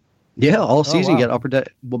long? Yeah, all season. Wow. You get upper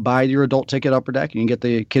deck. We'll buy your adult ticket upper deck. You can get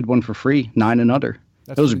the kid one for free, 9 and under.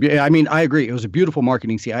 I agree. It was a beautiful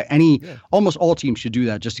marketing scheme. Almost all teams should do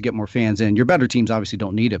that just to get more fans in. Your better teams obviously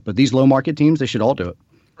don't need it, but these low market teams, they should all do it.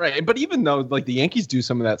 Right, but even though like the Yankees do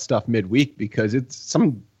some of that stuff midweek because it's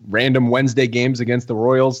some random Wednesday games against the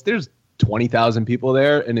Royals, there's 20,000 people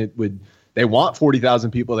there, and they want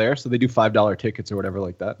 40,000 people there, so they do $5 tickets or whatever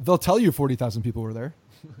like that. They'll tell you 40,000 people were there.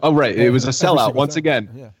 Oh, right. It was a sellout once again.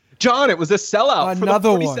 Yeah. John, it was a sellout for the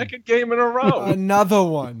 42nd game in a row. Another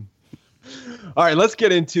one. All right, let's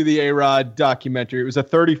get into the ARod documentary. It was a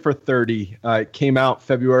 30 for 30. It came out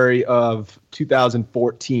February of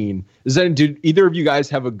 2014. Did either of you guys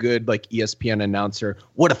have a good like ESPN announcer,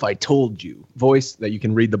 what if I told you voice that you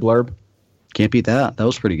can read the blurb? Can't beat that. That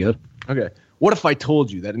was pretty good. Okay. What if I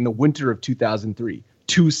told you that in the winter of 2003,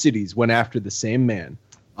 two cities went after the same man?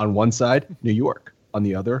 On one side, New York. On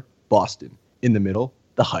the other, Boston. In the middle,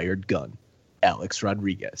 the hired gun, Alex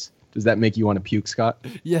Rodriguez. Does that make you want to puke, Scott?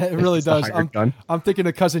 Yeah, it really does. I'm thinking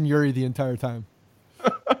of Cousin Yuri the entire time.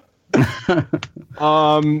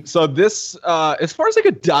 So this, as far as like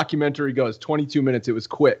a documentary goes, 22 minutes, it was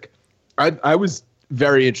quick. I was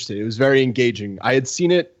very interested. It was very engaging. I had seen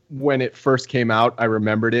it when it first came out. I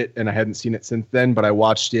remembered it, and I hadn't seen it since then, but I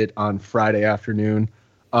watched it on Friday afternoon.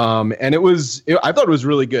 And I thought it was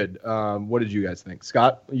really good. What did you guys think?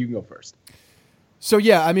 Scott, you can go first. So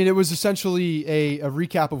yeah, I mean, it was essentially a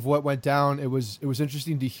recap of what went down. It was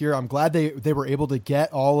interesting to hear. I'm glad they were able to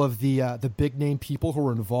get all of the big name people who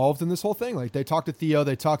were involved in this whole thing. Like they talked to Theo,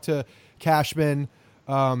 they talked to Cashman,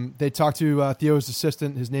 they talked to Theo's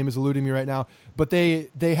assistant. His name is eluding me right now, but they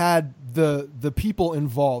had the people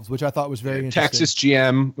involved, which I thought was very interesting. Texas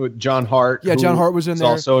GM with John Hart. Yeah, John Hart was in there,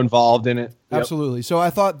 also involved in it. Absolutely. Yep. So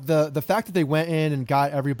I thought the fact that they went in and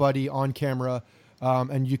got everybody on camera.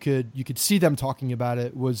 And you could see them talking about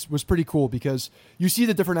it was pretty cool because you see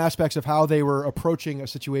the different aspects of how they were approaching a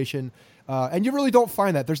situation, and you really don't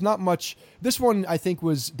find that. There's not much. This one, I think,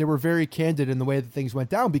 they were very candid in the way that things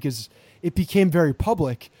went down because it became very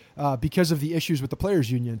public because of the issues with the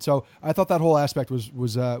players' union. So I thought that whole aspect was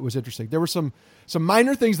interesting. There were some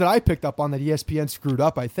minor things that I picked up on that ESPN screwed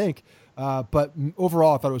up, I think, but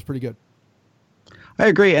overall I thought it was pretty good. I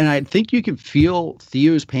agree, and I think you could feel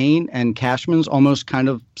Theo's pain and Cashman's almost kind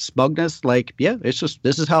of smugness. Like, yeah, it's just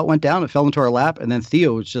this is how it went down. It fell into our lap, and then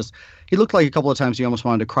Theo was just—he looked like a couple of times he almost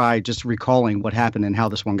wanted to cry, just recalling what happened and how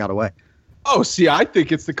this one got away. Oh, see, I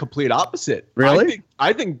think it's the complete opposite. Really?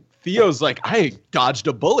 I think Theo's like, I dodged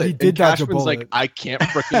a bullet. He did dodge a bullet. Like, I can't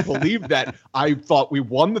freaking believe that. I thought we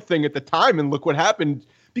won the thing at the time, and look what happened.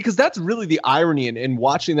 Because that's really the irony in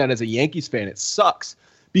watching that as a Yankees fan. It sucks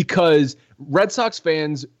because Red Sox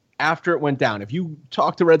fans, after it went down, if you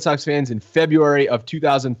talk to Red Sox fans in February of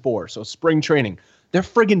 2004, so spring training, they're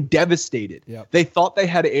friggin' devastated. Yep. They thought they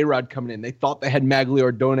had ARod coming in. They thought they had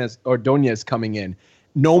Ordonez coming in.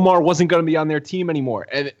 Nomar wasn't going to be on their team anymore.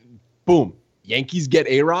 And boom, Yankees get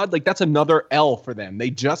ARod. Like, that's another L for them.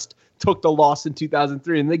 They just took the loss in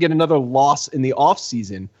 2003, and they get another loss in the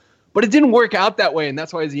offseason. But it didn't work out that way, and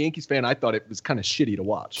that's why, as a Yankees fan, I thought it was kind of shitty to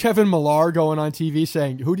watch. Kevin Millar going on TV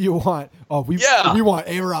saying, "Who do you want? Oh, we want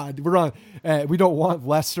ARod. We're on. We don't want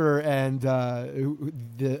Lester and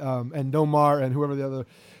Nomar and whoever the other."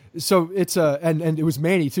 So it's and it was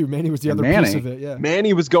Manny too. Manny was the other piece of it. Yeah,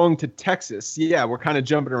 Manny was going to Texas. Yeah, we're kind of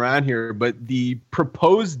jumping around here, but the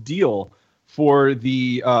proposed deal for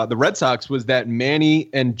the Red Sox was that Manny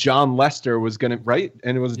and John Lester was going to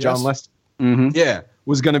and it was John Lester. Mm-hmm. Yeah.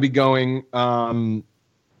 Was going to be going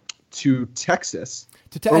to Texas.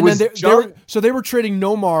 And then they were trading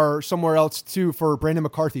Nomar somewhere else too for Brandon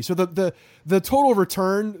McCarthy. So the total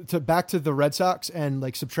return back to the Red Sox and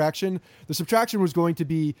like subtraction, the subtraction was going to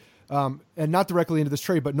be and not directly into this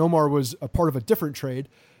trade, but Nomar was a part of a different trade.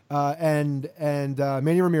 And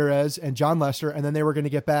Manny Ramirez and John Lester, and then they were going to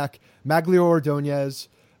get back Maglio Ordonez,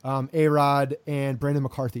 ARod, and Brandon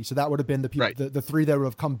McCarthy. So that would have been the people, the three that would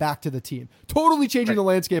have come back to the team, totally changing the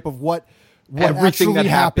landscape of what everything actually that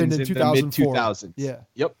happened in the 2004. mid-2000s. Yeah.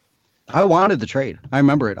 Yep. I wanted the trade. I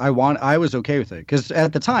remember it. I was okay with it because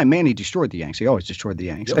at the time, Manny destroyed the Yanks. He always destroyed the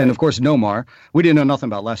Yanks. Yep. And of course, Nomar, we didn't know nothing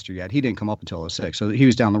about Lester yet. He didn't come up until 2006. So he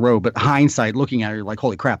was down the road. But hindsight, looking at it, you're like,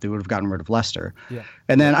 holy crap, they would have gotten rid of Lester. Yeah.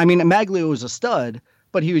 And then, I mean, Maglio was a stud,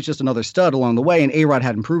 but he was just another stud along the way. And ARod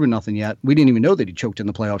hadn't proven nothing yet. We didn't even know that he choked in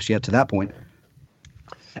the playoffs yet to that point.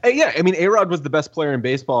 Yeah, I mean, ARod was the best player in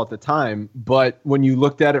baseball at the time, but when you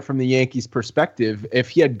looked at it from the Yankees' perspective, if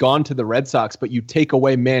he had gone to the Red Sox, but you take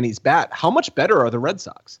away Manny's bat, how much better are the Red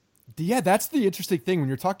Sox? Yeah, that's the interesting thing. When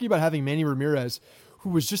you're talking about having Manny Ramirez, who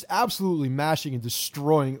was just absolutely mashing and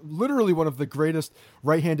destroying, literally one of the greatest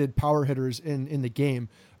right-handed power hitters in the game,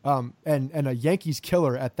 and a Yankees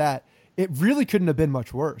killer at that, it really couldn't have been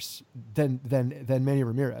much worse than Manny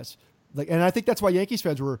Ramirez. And I think that's why Yankees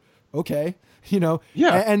fans were okay, Yeah.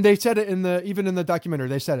 And they said it even in the documentary,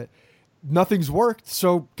 they said it. Nothing's worked,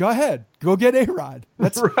 so go ahead. Go get ARod.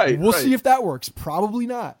 That's right. We'll see if that works. Probably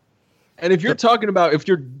not. And if you're talking about,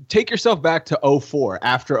 take yourself back to 2004,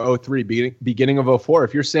 after 2003, beginning of 2004,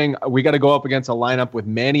 if you're saying we got to go up against a lineup with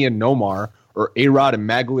Manny and Nomar or ARod and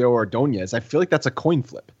Maglio Ordonez, I feel like that's a coin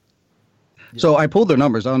flip. So I pulled their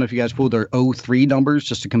numbers. I don't know if you guys pulled their 2003 numbers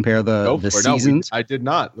just to compare the seasons. I did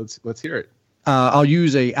not. Let's hear it. I'll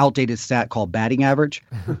use a outdated stat called batting average.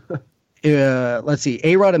 Let's see.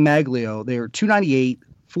 ARod and Maglio, they were 298,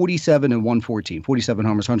 47, and 114. 47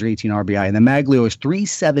 homers, 118 RBI. And then Maglio is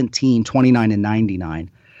 317, 29, and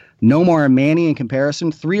 99. Nomar and Manny in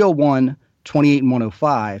comparison, 301, 28, and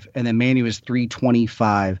 105. And then Manny was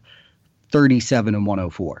 325, 37, and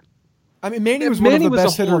 104. I mean, Manny was one of the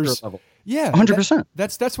best hitters. Yeah, 100%.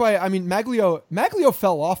 That's why. I mean, Maglio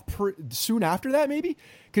fell off soon after that, maybe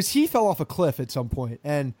because he fell off a cliff at some point,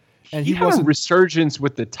 and he had a resurgence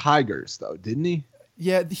with the Tigers, though, didn't he?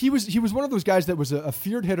 Yeah, he was one of those guys that was a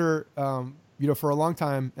feared hitter, for a long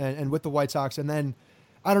time, and with the White Sox, and then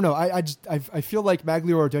I don't know. I feel like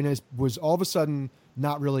Maglio Ordonez was all of a sudden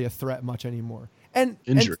not really a threat much anymore, and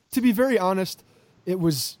to be very honest, it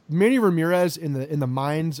was Manny Ramirez in the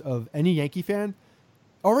minds of any Yankee fan.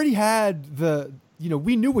 Already had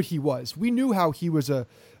we knew what he was. We knew how he was a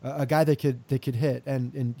guy that could hit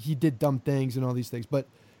and he did dumb things and all these things, but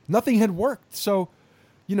nothing had worked. So,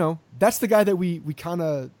 that's the guy that we kind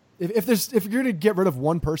of, if you're going to get rid of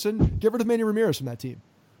one person, get rid of Manny Ramirez from that team.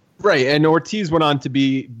 Right. And Ortiz went on to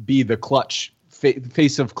be the clutch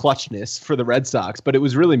face of clutchness for the Red Sox, but it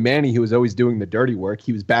was really Manny who was always doing the dirty work.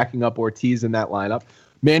 He was backing up Ortiz in that lineup.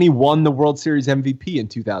 Manny won the World Series MVP in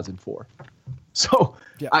 2004. So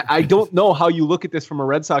yeah. I don't know how you look at this from a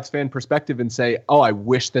Red Sox fan perspective and say, oh, I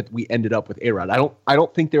wish that we ended up with ARod. I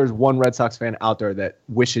don't think there's one Red Sox fan out there that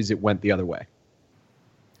wishes it went the other way.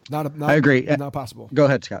 I agree. Not possible. Go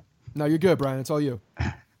ahead, Scott. No, you're good, Brian. It's all you.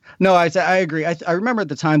 No, I agree. I remember at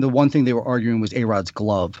the time the one thing they were arguing was ARod's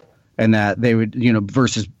glove, and that they would,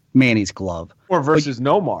 versus Manny's glove. Or versus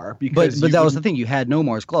Nomar. But that was the thing. You had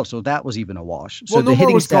Nomar's glove, so that was even a wash. So well, the Nomar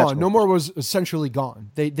hitting was stats gone. Nomar was essentially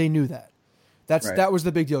gone. They knew that. That was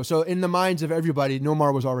the big deal. So in the minds of everybody,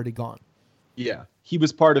 Nomar was already gone. Yeah. He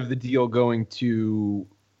was part of the deal going to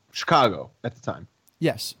Chicago at the time.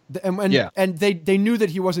 Yes, and they knew that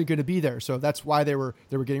he wasn't going to be there, so that's why they were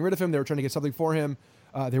getting rid of him. They were trying to get something for him.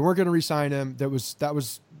 They weren't going to re-sign him. That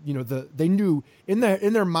was they knew in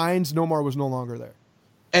their minds Nomar was no longer there.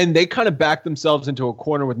 And they kind of backed themselves into a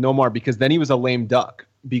corner with Nomar because then he was a lame duck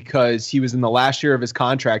because he was in the last year of his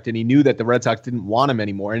contract and he knew that the Red Sox didn't want him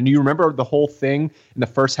anymore. And you remember the whole thing in the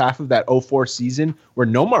first half of that 2004 season where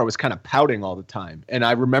Nomar was kind of pouting all the time. And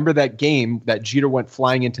I remember that game that Jeter went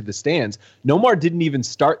flying into the stands. Nomar didn't even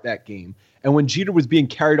start that game. And when Jeter was being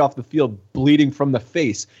carried off the field, bleeding from the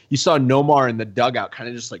face, you saw Nomar in the dugout kind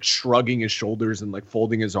of just like shrugging his shoulders and like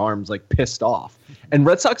folding his arms, like pissed off. And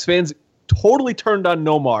Red Sox fans totally turned on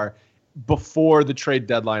Nomar before the trade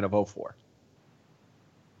deadline of 2004.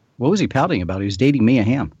 What was he pouting about? He was dating Mia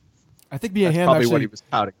Hamm. I think Mia Hamm probably actually, what he was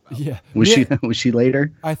pouting about. Yeah, was she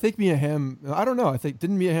later? I think Mia Hamm. I don't know. I think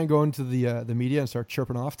didn't Mia Hamm go into the media and start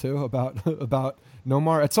chirping off too about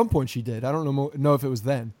Nomar? At some point she did. I don't know if it was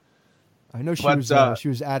then. I know she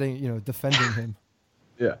was adding, defending him.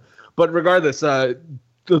 Yeah, but regardless,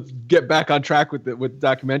 to get back on track with the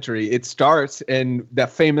documentary, it starts and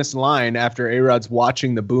that famous line after ARod's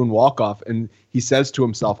watching the Boone walk-off, and he says to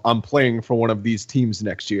himself, "I'm playing for one of these teams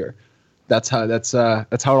next year." That's how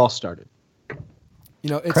it all started.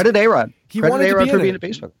 Credit ARod. He wanted ARod to for be being it. a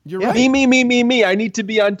baseball. You're right. Me. I need to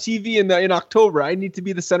be on TV in October. I need to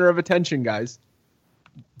be the center of attention, guys.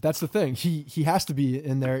 That's the thing. He has to be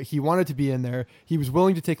in there. He wanted to be in there. He was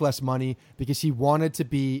willing to take less money because he wanted to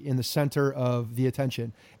be in the center of the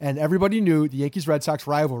attention. And everybody knew the Yankees-Red Sox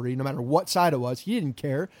rivalry, no matter what side it was. He didn't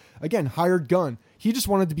care. Again, hired gun. He just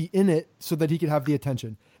wanted to be in it so that he could have the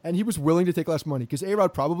attention. And he was willing to take less money because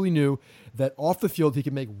ARod probably knew that off the field he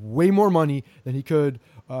could make way more money than he could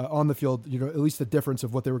on the field. At least the difference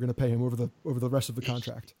of what they were going to pay him over the rest of the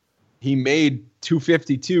contract. He made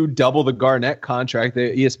 $252, double the Garnett contract.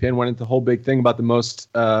 The ESPN went into the whole big thing about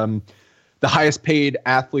the highest paid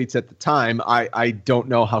athletes at the time. I don't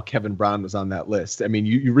know how Kevin Brown was on that list. I mean,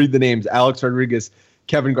 you read the names: Alex Rodriguez,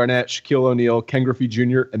 Kevin Garnett, Shaquille O'Neal, Ken Griffey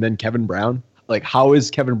Jr., and then Kevin Brown. Like, how is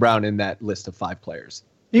Kevin Brown in that list of 5 players?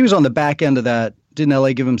 He was on the back end of that. Didn't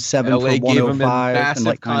LA give him 7 LA for 105 gave him a massive and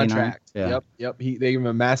like contract. Yep. They gave him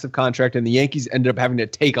a massive contract, and the Yankees ended up having to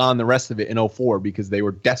take on the rest of it in 2004 because they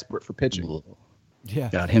were desperate for pitching. Yeah.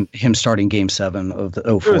 God, him starting Game 7 of the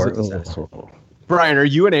 2004. Brian, are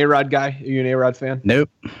you an ARod guy? Are you an ARod fan? Nope,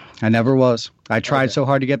 I never was. I tried so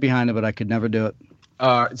hard to get behind it, but I could never do it.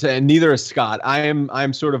 And neither is Scott.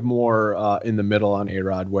 I'm sort of more in the middle on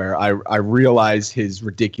ARod, where I realize his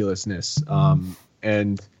ridiculousness,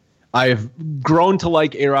 and I have grown to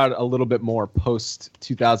like ARod a little bit more post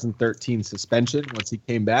 2013 suspension once he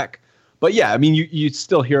came back. But yeah, I mean, you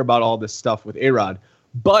still hear about all this stuff with ARod.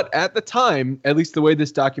 But at the time, at least the way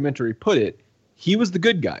this documentary put it, he was the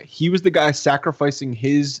good guy. He was the guy sacrificing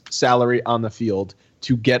his salary on the field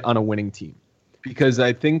to get on a winning team. Because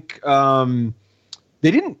I think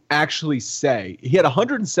they didn't actually say he had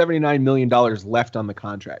 $179 million left on the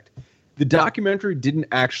contract. The documentary didn't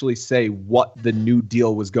actually say what the new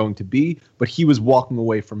deal was going to be, but he was walking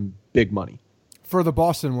away from big money. For the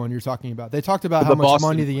Boston one you're talking about. They talked about how much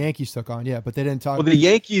money the Yankees took on, but they didn't talk. Well, the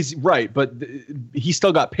Yankees, right, but he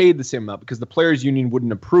still got paid the same amount because the Players Union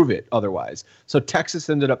wouldn't approve it otherwise. So Texas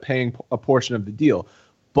ended up paying a portion of the deal,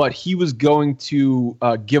 but he was going to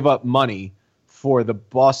give up money for the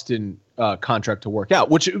Boston contract to work out,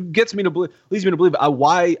 which leads me to believe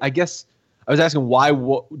why. I guess I was asking why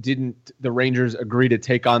didn't the Rangers agree to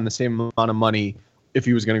take on the same amount of money if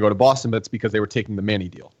he was going to go to Boston? But it's because they were taking the Manny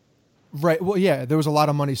deal. Right. Well, yeah, there was a lot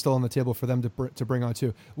of money still on the table for them to bring on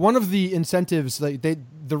too. One of the incentives, the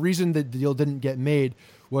reason that the deal didn't get made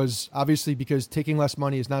was obviously because taking less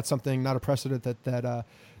money is not a precedent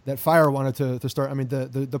that Fire wanted to start. I mean,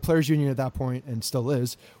 the Players Union at that point, and still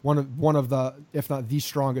is one of the, if not the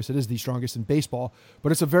strongest, it is the strongest in baseball.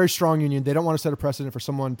 But it's a very strong union. They don't want to set a precedent for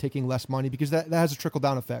someone taking less money because that has a trickle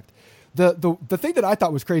down effect. The thing that I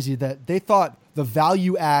thought was crazy that they thought the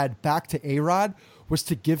value add back to ARod was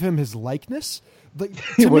to give him his likeness. Like,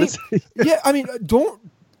 to me, yeah, I mean,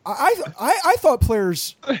 I thought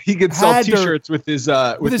players he could sell T-shirts with his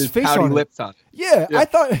face pouty on lips on. Yeah, I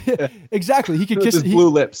thought exactly. He could kiss his blue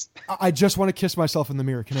lips. I just want to kiss myself in the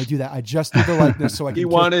mirror. Can I do that? I just need the likeness so I can. He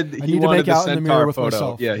wanted to make the out in the mirror with photo.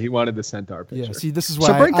 myself. Yeah, he wanted the centaur picture. Yeah, see, this is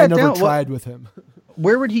why I never tried with him.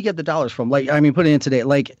 Where would he get the dollars from? Like, I mean, put it in today.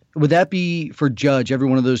 Like, would that be for Judge? Every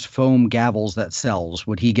one of those foam gavels that sells,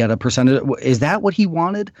 would he get a percentage? Is that what he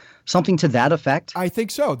wanted? Something to that effect? I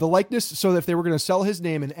think so. The likeness. So if they were going to sell his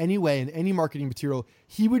name in any way in any marketing material,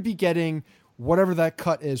 he would be getting whatever that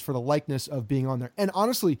cut is for the likeness of being on there. And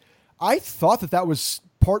honestly, I thought that was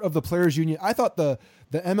part of the Players Union. I thought the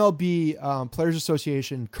MLB Players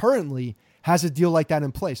Association currently has a deal like that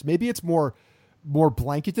in place. Maybe it's more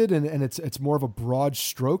blanketed and it's more of a broad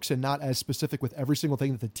strokes and not as specific with every single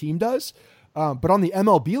thing that the team does. But on the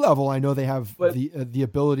MLB level, I know they have the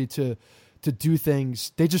ability to do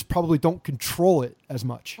things. They just probably don't control it as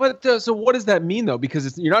much. But so what does that mean though?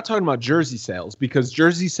 Because you're not talking about jersey sales, because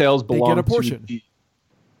jersey sales belong they get a portion. To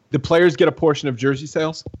the players get a portion of jersey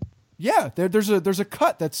sales. Yeah, there's a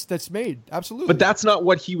cut that's made. Absolutely. But that's not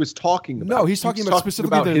what he was talking about. No, he's talking about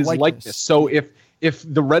specifically his the likeness. So if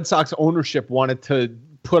the Red Sox ownership wanted to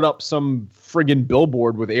put up some friggin'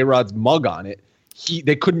 billboard with ARod's mug on it,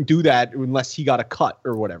 they couldn't do that unless he got a cut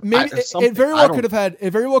or whatever. Maybe it very well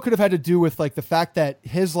could have had to do with like the fact that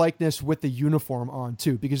his likeness with the uniform on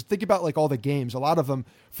too. Because think about like all the games, a lot of them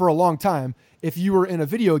for a long time, if you were in a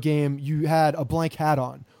video game, you had a blank hat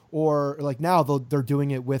on, or like now they're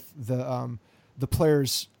doing it with the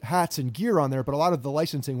players' hats and gear on there. But a lot of the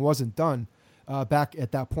licensing wasn't done back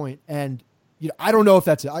at that point. And I don't know if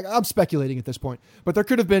that's it. I'm speculating at this point, but there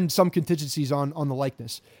could have been some contingencies on the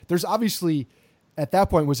likeness. There's obviously at that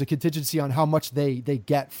point was a contingency on how much they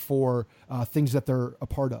get for things that they're a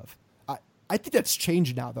part of. I think that's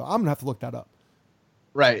changed now though. I'm gonna have to look that up.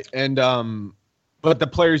 Right. And, but the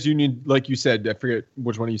Players Union, like you said, I forget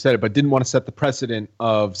which one you said it, but didn't want to set the precedent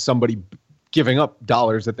of somebody giving up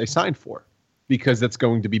dollars that they signed for, because that's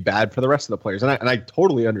going to be bad for the rest of the players. And I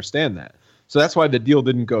totally understand that. So that's why the deal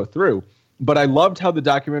didn't go through. But I loved how the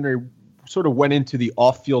documentary sort of went into the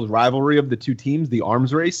off-field rivalry of the two teams, the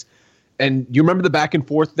arms race. And you remember the back and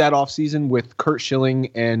forth that offseason with Curt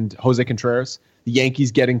Schilling and Jose Contreras? The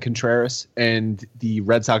Yankees getting Contreras and the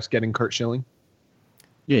Red Sox getting Curt Schilling?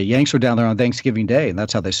 Yeah, Yanks were down there on Thanksgiving Day, and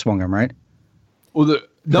that's how they swung him, right? Well, it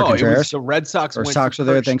was the Red Sox. Sox were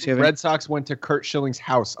there at Thanksgiving? Red Sox went to Curt Schilling's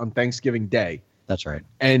house on Thanksgiving Day. That's right.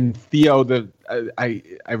 And Theo, I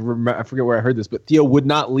forget where I heard this, but Theo would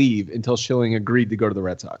not leave until Schilling agreed to go to the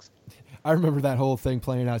Red Sox. I remember that whole thing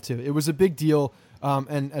playing out too. It was a big deal,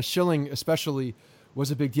 and Schilling especially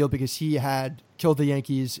was a big deal because he had killed the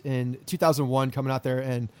Yankees in 2001, coming out there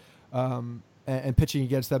and pitching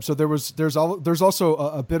against them. So there's also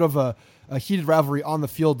a bit of a heated rivalry on the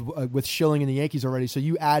field with Schilling and the Yankees already. So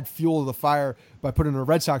you add fuel to the fire by putting a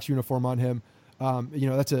Red Sox uniform on him.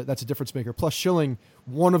 That's a difference maker. Plus Schilling,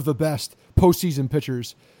 one of the best postseason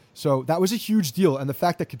pitchers. So that was a huge deal. And the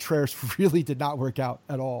fact that Contreras really did not work out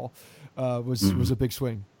at all was a big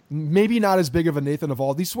swing. Maybe not as big of a Nathan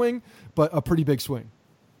Eovaldi swing, but a pretty big swing.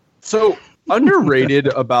 So underrated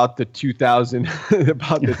about the 2000,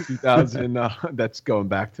 that's going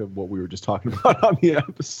back to what we were just talking about on the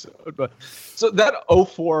episode. But so that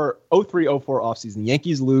 03-04 offseason,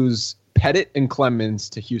 Yankees lose Pettit and Clemens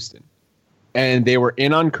to Houston. And they were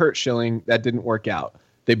in on Curt Schilling. That didn't work out.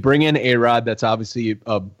 They bring in ARod. That's obviously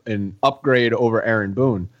an upgrade over Aaron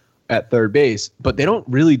Boone at third base, but they don't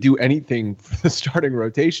really do anything for the starting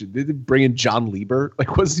rotation. They did bring in John Lieber.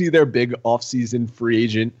 Like, wasn't he their big offseason free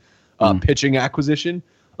agent pitching acquisition?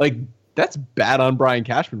 Like, that's bad on Brian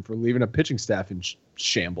Cashman for leaving a pitching staff in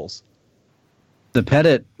shambles. The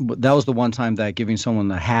Pettit, that was the one time that giving someone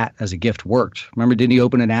a hat as a gift worked. Remember, didn't he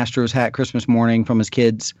open an Astros hat Christmas morning from his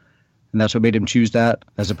kids? And that's what made him choose that,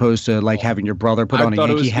 as opposed to like having your brother put on a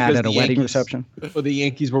Yankee hat at a wedding reception. Well, the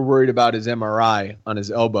Yankees were worried about his MRI on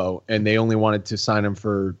his elbow, and they only wanted to sign him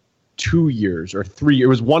for 2 years or 3 years. It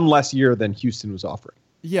was one less year than Houston was offering.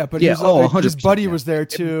 Yeah, but his buddy was there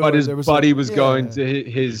too. But his buddy was going to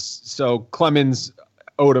his. So Clemens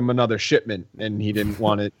owed him another shipment, and he didn't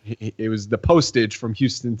want it. It was the postage from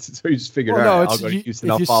Houston, so he just figured, I'll go to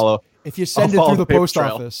Houston. I'll follow. If you send it through the post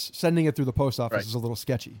office, sending it through the post office is a little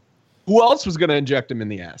sketchy. Who else was going to inject him in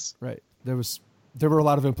the ass? Right. There were a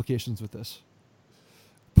lot of implications with this.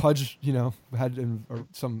 Pudge, had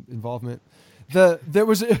some involvement.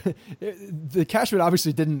 The Cashman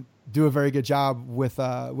obviously didn't do a very good job with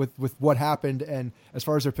what happened, and as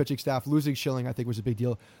far as their pitching staff, losing Schilling I think was a big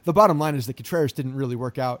deal. The bottom line is that Contreras didn't really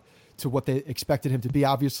work out to what they expected him to be.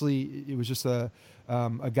 Obviously, it was just a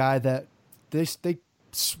guy that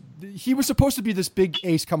he was supposed to be this big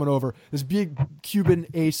ace coming over, this big Cuban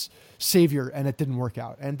ace savior, and it didn't work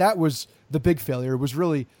out. And that was the big failure. It was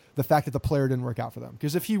really the fact that the player didn't work out for them.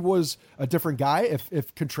 Because if he was a different guy,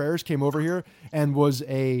 if Contreras came over here and was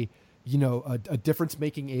a a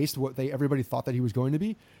difference-making ace to what everybody thought that he was going to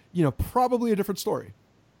be, probably a different story.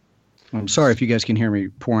 I'm sorry if you guys can hear me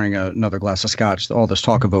pouring another glass of scotch. All this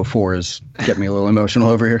talk of 04 is getting me a little emotional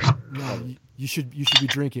over here. No, you should be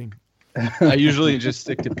drinking. I usually just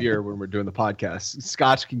stick to beer when we're doing the podcast.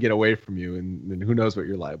 Scotch can get away from you, and who knows what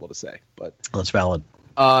you're liable to say. But that's valid.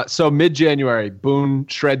 So mid-January, Boone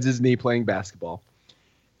shreds his knee playing basketball.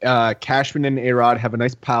 Cashman and ARod have a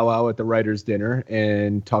nice powwow at the writers' dinner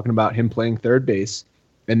and talking about him playing third base.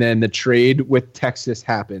 And then the trade with Texas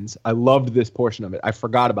happens. I loved this portion of it. I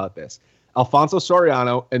forgot about this. Alfonso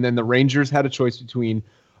Soriano, and then the Rangers had a choice between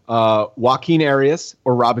Joaquin Arias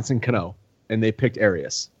or Robinson Cano, and they picked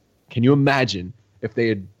Arias. Can you imagine if they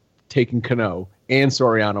had taken Cano and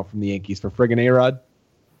Soriano from the Yankees for friggin' ARod?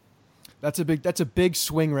 That's a big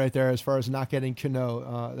swing right there as far as not getting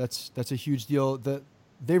Cano. That's a huge deal. They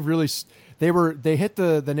hit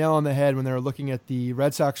the nail on the head when they were looking at the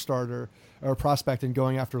Red Sox starter or prospect and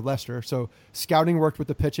going after Lester. So scouting worked with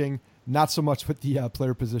the pitching, not so much with the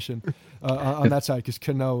player position on that side, because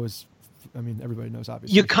Cano is, everybody knows,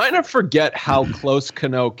 obviously. You kind of forget how close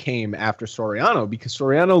Cano came after Soriano, because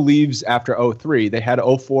Soriano leaves after 03. They had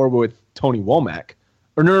 04 with Tony Womack.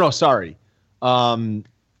 Or sorry.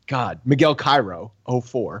 Miguel Cairo,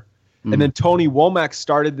 04. And then Tony Womack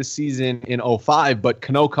started the season in 05, but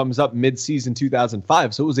Cano comes up mid-season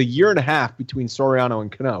 2005. So it was a year and a half between Soriano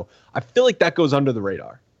and Cano. I feel like that goes under the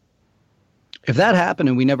radar. If that happened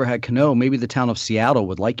and we never had Cano, maybe the town of Seattle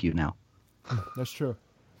would like you now. That's true.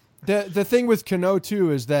 The thing with Cano too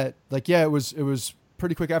is that, it was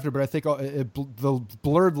pretty quick after, but I think the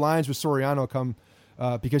blurred lines with Soriano come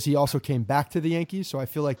because he also came back to the Yankees. So I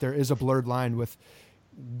feel like there is a blurred line with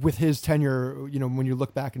his tenure, when you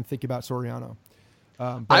look back and think about Soriano.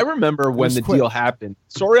 I remember when the deal happened.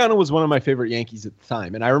 Soriano was one of my favorite Yankees at the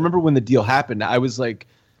time. And I remember when the deal happened, I was like,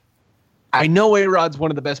 I know ARod's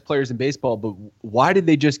one of the best players in baseball, but why did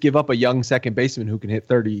they just give up a young second baseman who can hit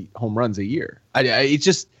 30 home runs a year?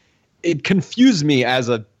 It confused me as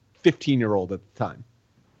a 15-year-old at the time.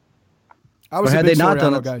 I was a big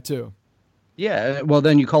Soriano guy too. Yeah, well,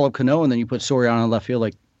 then you call up Cano and then you put Soriano in left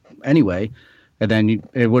field anyway. And then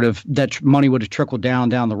that money would have trickled down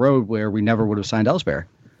the road where we never would have signed Ellsbury.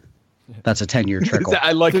 That's a 10-year trickle.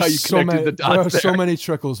 I like how you connected the dots. There are so many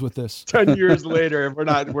trickles with this. 10 years later, we're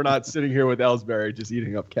not sitting here with Ellsbury just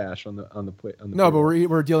eating up cash on the plate. No, but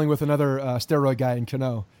we're dealing with another steroid guy in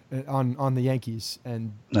Cano on the Yankees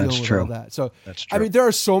and dealing with all that. So that's true. There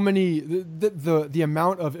are so many the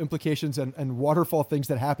amount of implications and waterfall things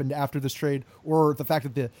that happened after this trade, or the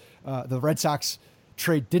fact that the Red Sox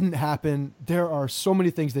trade didn't happen. There are so many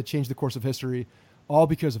things that changed the course of history, all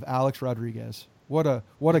because of Alex Rodriguez. What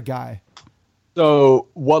a guy. So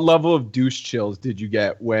what level of douche chills did you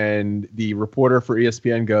get when the reporter for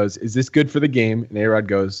ESPN goes, "Is this good for the game?" And ARod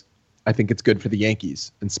goes, "I think it's good for the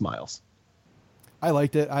Yankees," and smiles. I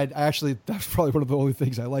liked it. That's probably one of the only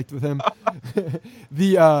things I liked with him.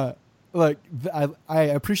 I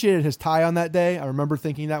appreciated his tie on that day. I remember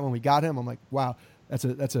thinking that when we got him, I'm like, wow, that's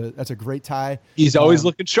a great tie. He's always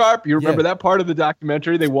looking sharp. You remember that part of the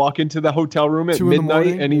documentary? They walk into the hotel room at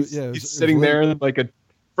midnight and he's sitting there like a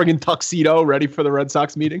friggin' tuxedo ready for the Red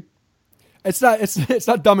Sox meeting. It's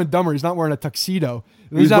not Dumb and Dumber. He's not wearing a tuxedo.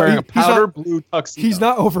 He's wearing a powder blue tuxedo. He's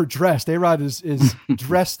not overdressed. ARod is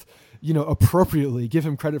dressed, appropriately. Give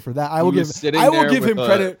him credit for that. I will give him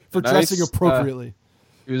credit for dressing appropriately.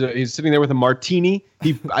 He's sitting there with a martini.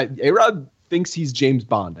 ARod thinks he's James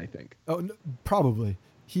Bond, I think. Oh, no, probably.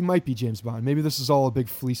 He might be James Bond. Maybe this is all a big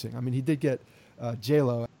fleecing. He did get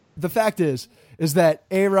J-Lo. The fact is that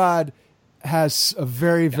ARod has a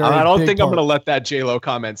very, very I don't big think part. I'm going to let that J-Lo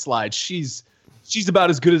comment slide. She's about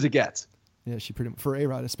as good as it gets. Yeah, for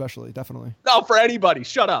ARod especially, definitely. No, for anybody.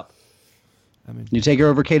 Shut up. You take her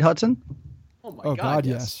over Kate Hudson? Oh, my God,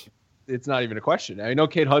 yes. It's not even a question. I know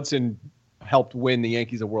Kate Hudson helped win the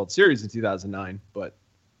Yankees a World Series in 2009, but...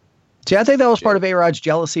 See, I think that was part of ARod's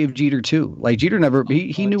jealousy of Jeter, too. Like, Jeter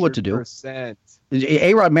he knew what to do.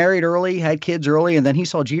 ARod married early, had kids early, and then he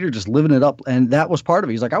saw Jeter just living it up, and that was part of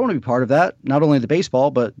it. He's like, I want to be part of that, not only the baseball,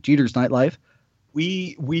 but Jeter's nightlife.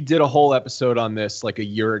 We did a whole episode on this like a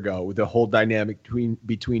year ago, with the whole dynamic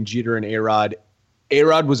between Jeter and ARod.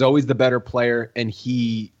 ARod was always the better player, and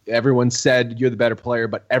everyone said you're the better player,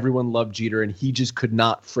 but everyone loved Jeter, and he just could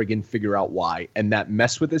not friggin' figure out why. And that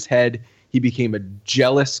messed with his head. He became a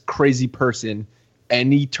jealous, crazy person,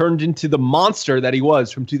 and he turned into the monster that he was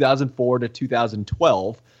from 2004 to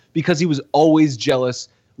 2012 because he was always jealous,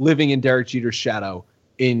 living in Derek Jeter's shadow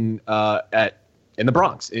in the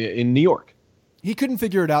Bronx, in New York. He couldn't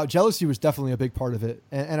figure it out. Jealousy was definitely a big part of it,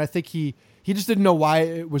 and I think he He just didn't know why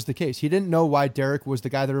it was the case. He didn't know why Derek was the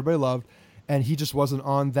guy that everybody loved, and he just wasn't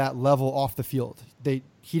on that level off the field.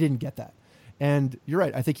 He didn't get that. And you're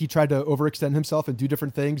right. I think he tried to overextend himself and do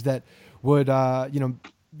different things that would,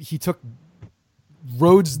 he took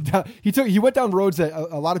roads down. He went down roads that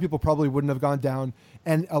a lot of people probably wouldn't have gone down.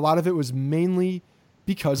 And a lot of it was mainly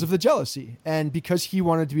because of the jealousy and because he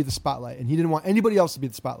wanted to be the spotlight and he didn't want anybody else to be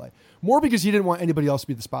the spotlight. More because he didn't want anybody else to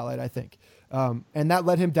be the spotlight, I think. And that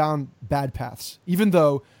led him down bad paths, even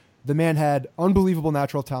though the man had unbelievable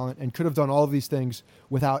natural talent and could have done all of these things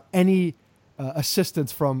without any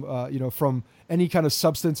assistance from any kind of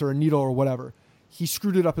substance or a needle or whatever. He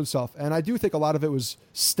screwed it up himself. And I do think a lot of it was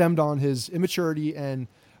stemmed on his immaturity and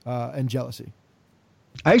jealousy.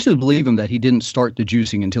 I actually believe him that he didn't start the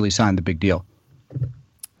juicing until he signed the big deal.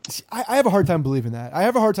 See, I have a hard time believing that. I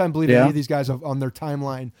have a hard time believing any of these guys on their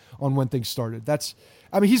timeline on when things started.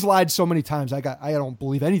 He's lied so many times. I don't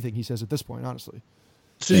believe anything he says at this point, honestly.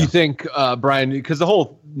 So you think, Brian, because the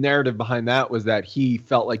whole narrative behind that was that he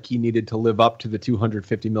felt like he needed to live up to the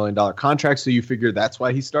 $250 million contract. So you figure that's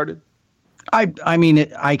why he started? I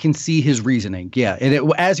mean, I can see his reasoning. Yeah.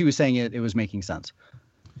 As he was saying it was making sense.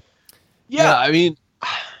 Yeah. I mean,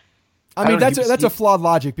 that's a flawed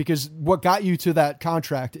logic because what got you to that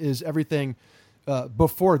contract is everything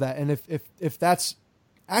before that. And if that's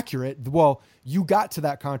accurate, well, you got to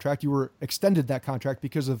that contract. You were extended that contract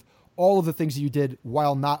because of all of the things that you did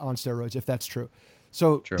while not on steroids, if that's true.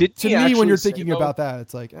 So to me, when you're thinking about that,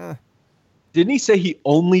 it's like, Didn't he say he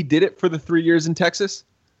only did it for the 3 years in Texas?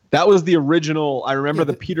 That was the original. I remember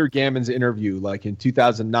the Peter Gammons interview, like in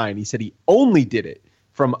 2009. He said he only did it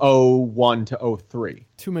from 01 to 03.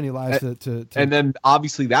 Too many lies to and then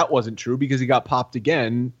obviously that wasn't true because he got popped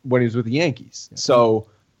again when he was with the Yankees. Yeah. So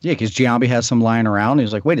because Giambi has some lying around. He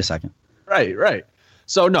was like, wait a second. Right.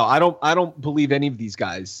 So no, I don't believe any of these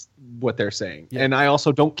guys what they're saying. Yeah. And I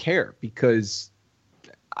also don't care because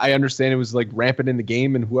I understand it was like rampant in the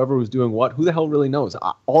game and whoever was doing what, who the hell really knows?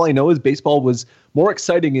 All I know is baseball was more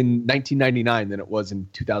exciting in 1999 than it was in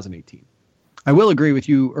 2018. I will agree with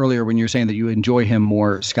you earlier when you were saying that you enjoy him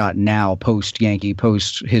more, Scott, now post Yankee,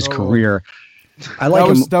 post his career. I like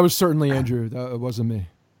him. That was certainly Andrew. It wasn't me.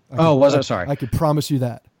 Was it? Sorry. I could promise you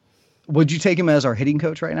that. Would you take him as our hitting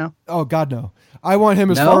coach right now? Oh God, no. I want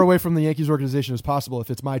him as far away from the Yankees organization as possible if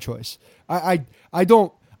it's my choice. I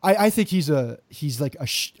think he's like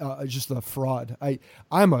just a fraud.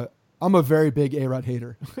 I'm a very big ARod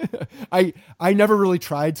hater. I never really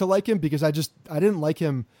tried to like him because I didn't like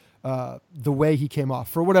him the way he came off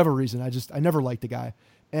for whatever reason. I never liked the guy.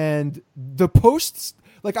 And the posts,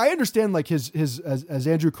 like I understand like his as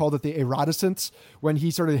Andrew called it, the erodescence when he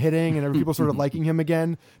started hitting and people started liking him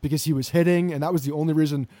again because he was hitting. And that was the only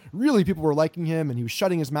reason really people were liking him, and he was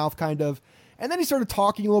shutting his mouth kind of. And then he started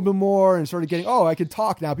talking a little bit more and started getting, I can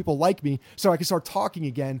talk now. People like me, so I can start talking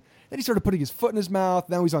again. Then he started putting his foot in his mouth.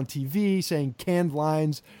 Now he's on TV saying canned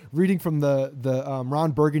lines, reading from the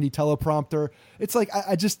Ron Burgundy teleprompter. It's like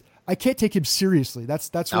I can't take him seriously.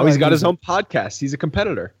 That's now he's got his own podcast. He's a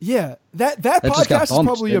competitor. Yeah, that podcast is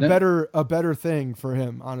probably a better thing for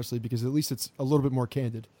him, honestly, because at least it's a little bit more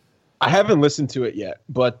candid. I haven't listened to it yet,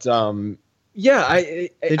 but they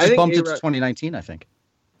just bumped it to 2019, I think.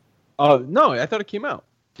 Oh no, I thought it came out.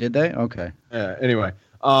 Did they? Okay. Anyway,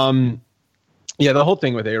 the whole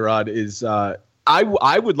thing with ARod is I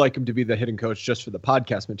would like him to be the hitting coach just for the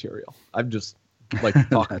podcast material. I'm just like to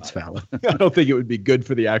talk That's valid. I don't think it would be good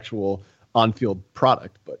for the actual on-field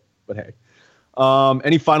product, but hey.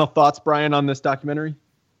 Any final thoughts, Brian, on this documentary?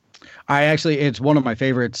 It's one of my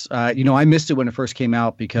favorites. I missed it when it first came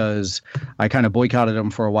out because I kind of boycotted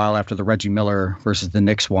him for a while after the Reggie Miller versus the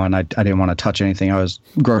Knicks one. I didn't want to touch anything. I was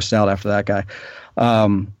grossed out after that guy.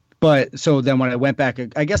 But so then when I went back,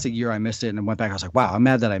 I guess a year I missed it and went back, I was like, wow, I'm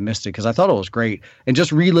mad that I missed it because I thought it was great. And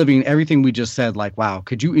just reliving everything we just said, like, wow,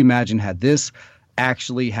 could you imagine had this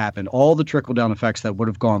actually happened? All the trickle-down effects that would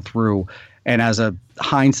have gone through. And as a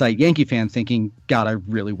hindsight Yankee fan thinking, God, I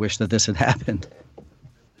really wish that this had happened.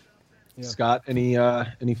 Yeah. Scott, any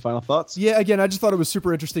final thoughts? Yeah, again, I just thought it was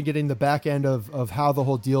super interesting getting the back end of how the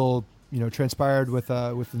whole deal transpired with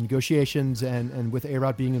the negotiations and with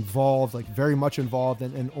ARod being involved, like very much involved,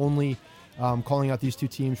 and only calling out these two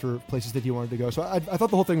teams for places that he wanted to go. So I thought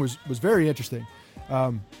the whole thing was very interesting.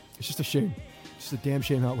 It's just a shame. It's just a damn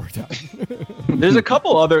shame how it worked out. There's a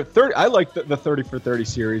couple other I like the 30 for 30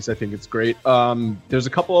 series. I think it's great. There's a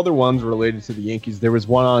couple other ones related to the Yankees. There was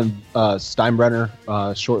one on Steinbrenner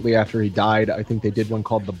shortly after he died. I think they did one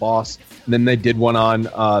called The Boss. And then they did one on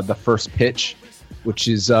The First Pitch, which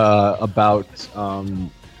is about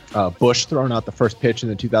Bush throwing out the first pitch in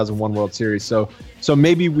the 2001 World Series. So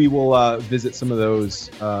maybe we will visit some of those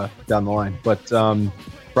down the line. But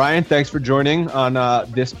Brian, thanks for joining on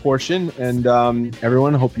this portion, and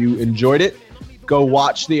everyone, hope you enjoyed it. Go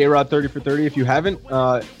watch the ARod 30 for 30 if you haven't.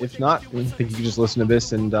 If not, I think you can just listen to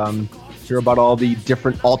this and hear about all the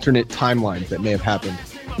different alternate timelines that may have happened.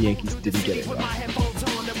 The Yankees didn't get it right.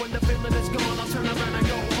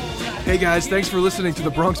 Hey guys, thanks for listening to the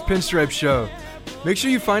Bronx Pinstripe Show. Make sure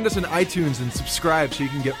you find us on iTunes and subscribe so you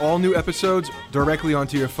can get all new episodes directly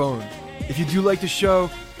onto your phone. If you do like the show,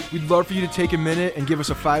 we'd love for you to take a minute and give us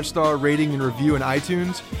a 5-star rating and review in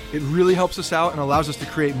iTunes. It really helps us out and allows us to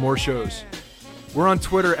create more shows. We're on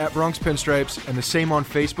Twitter at Bronx Pinstripes and the same on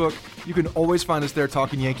Facebook. You can always find us there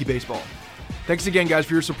talking Yankee baseball. Thanks again, guys,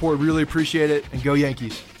 for your support. Really appreciate it, and go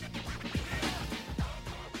Yankees.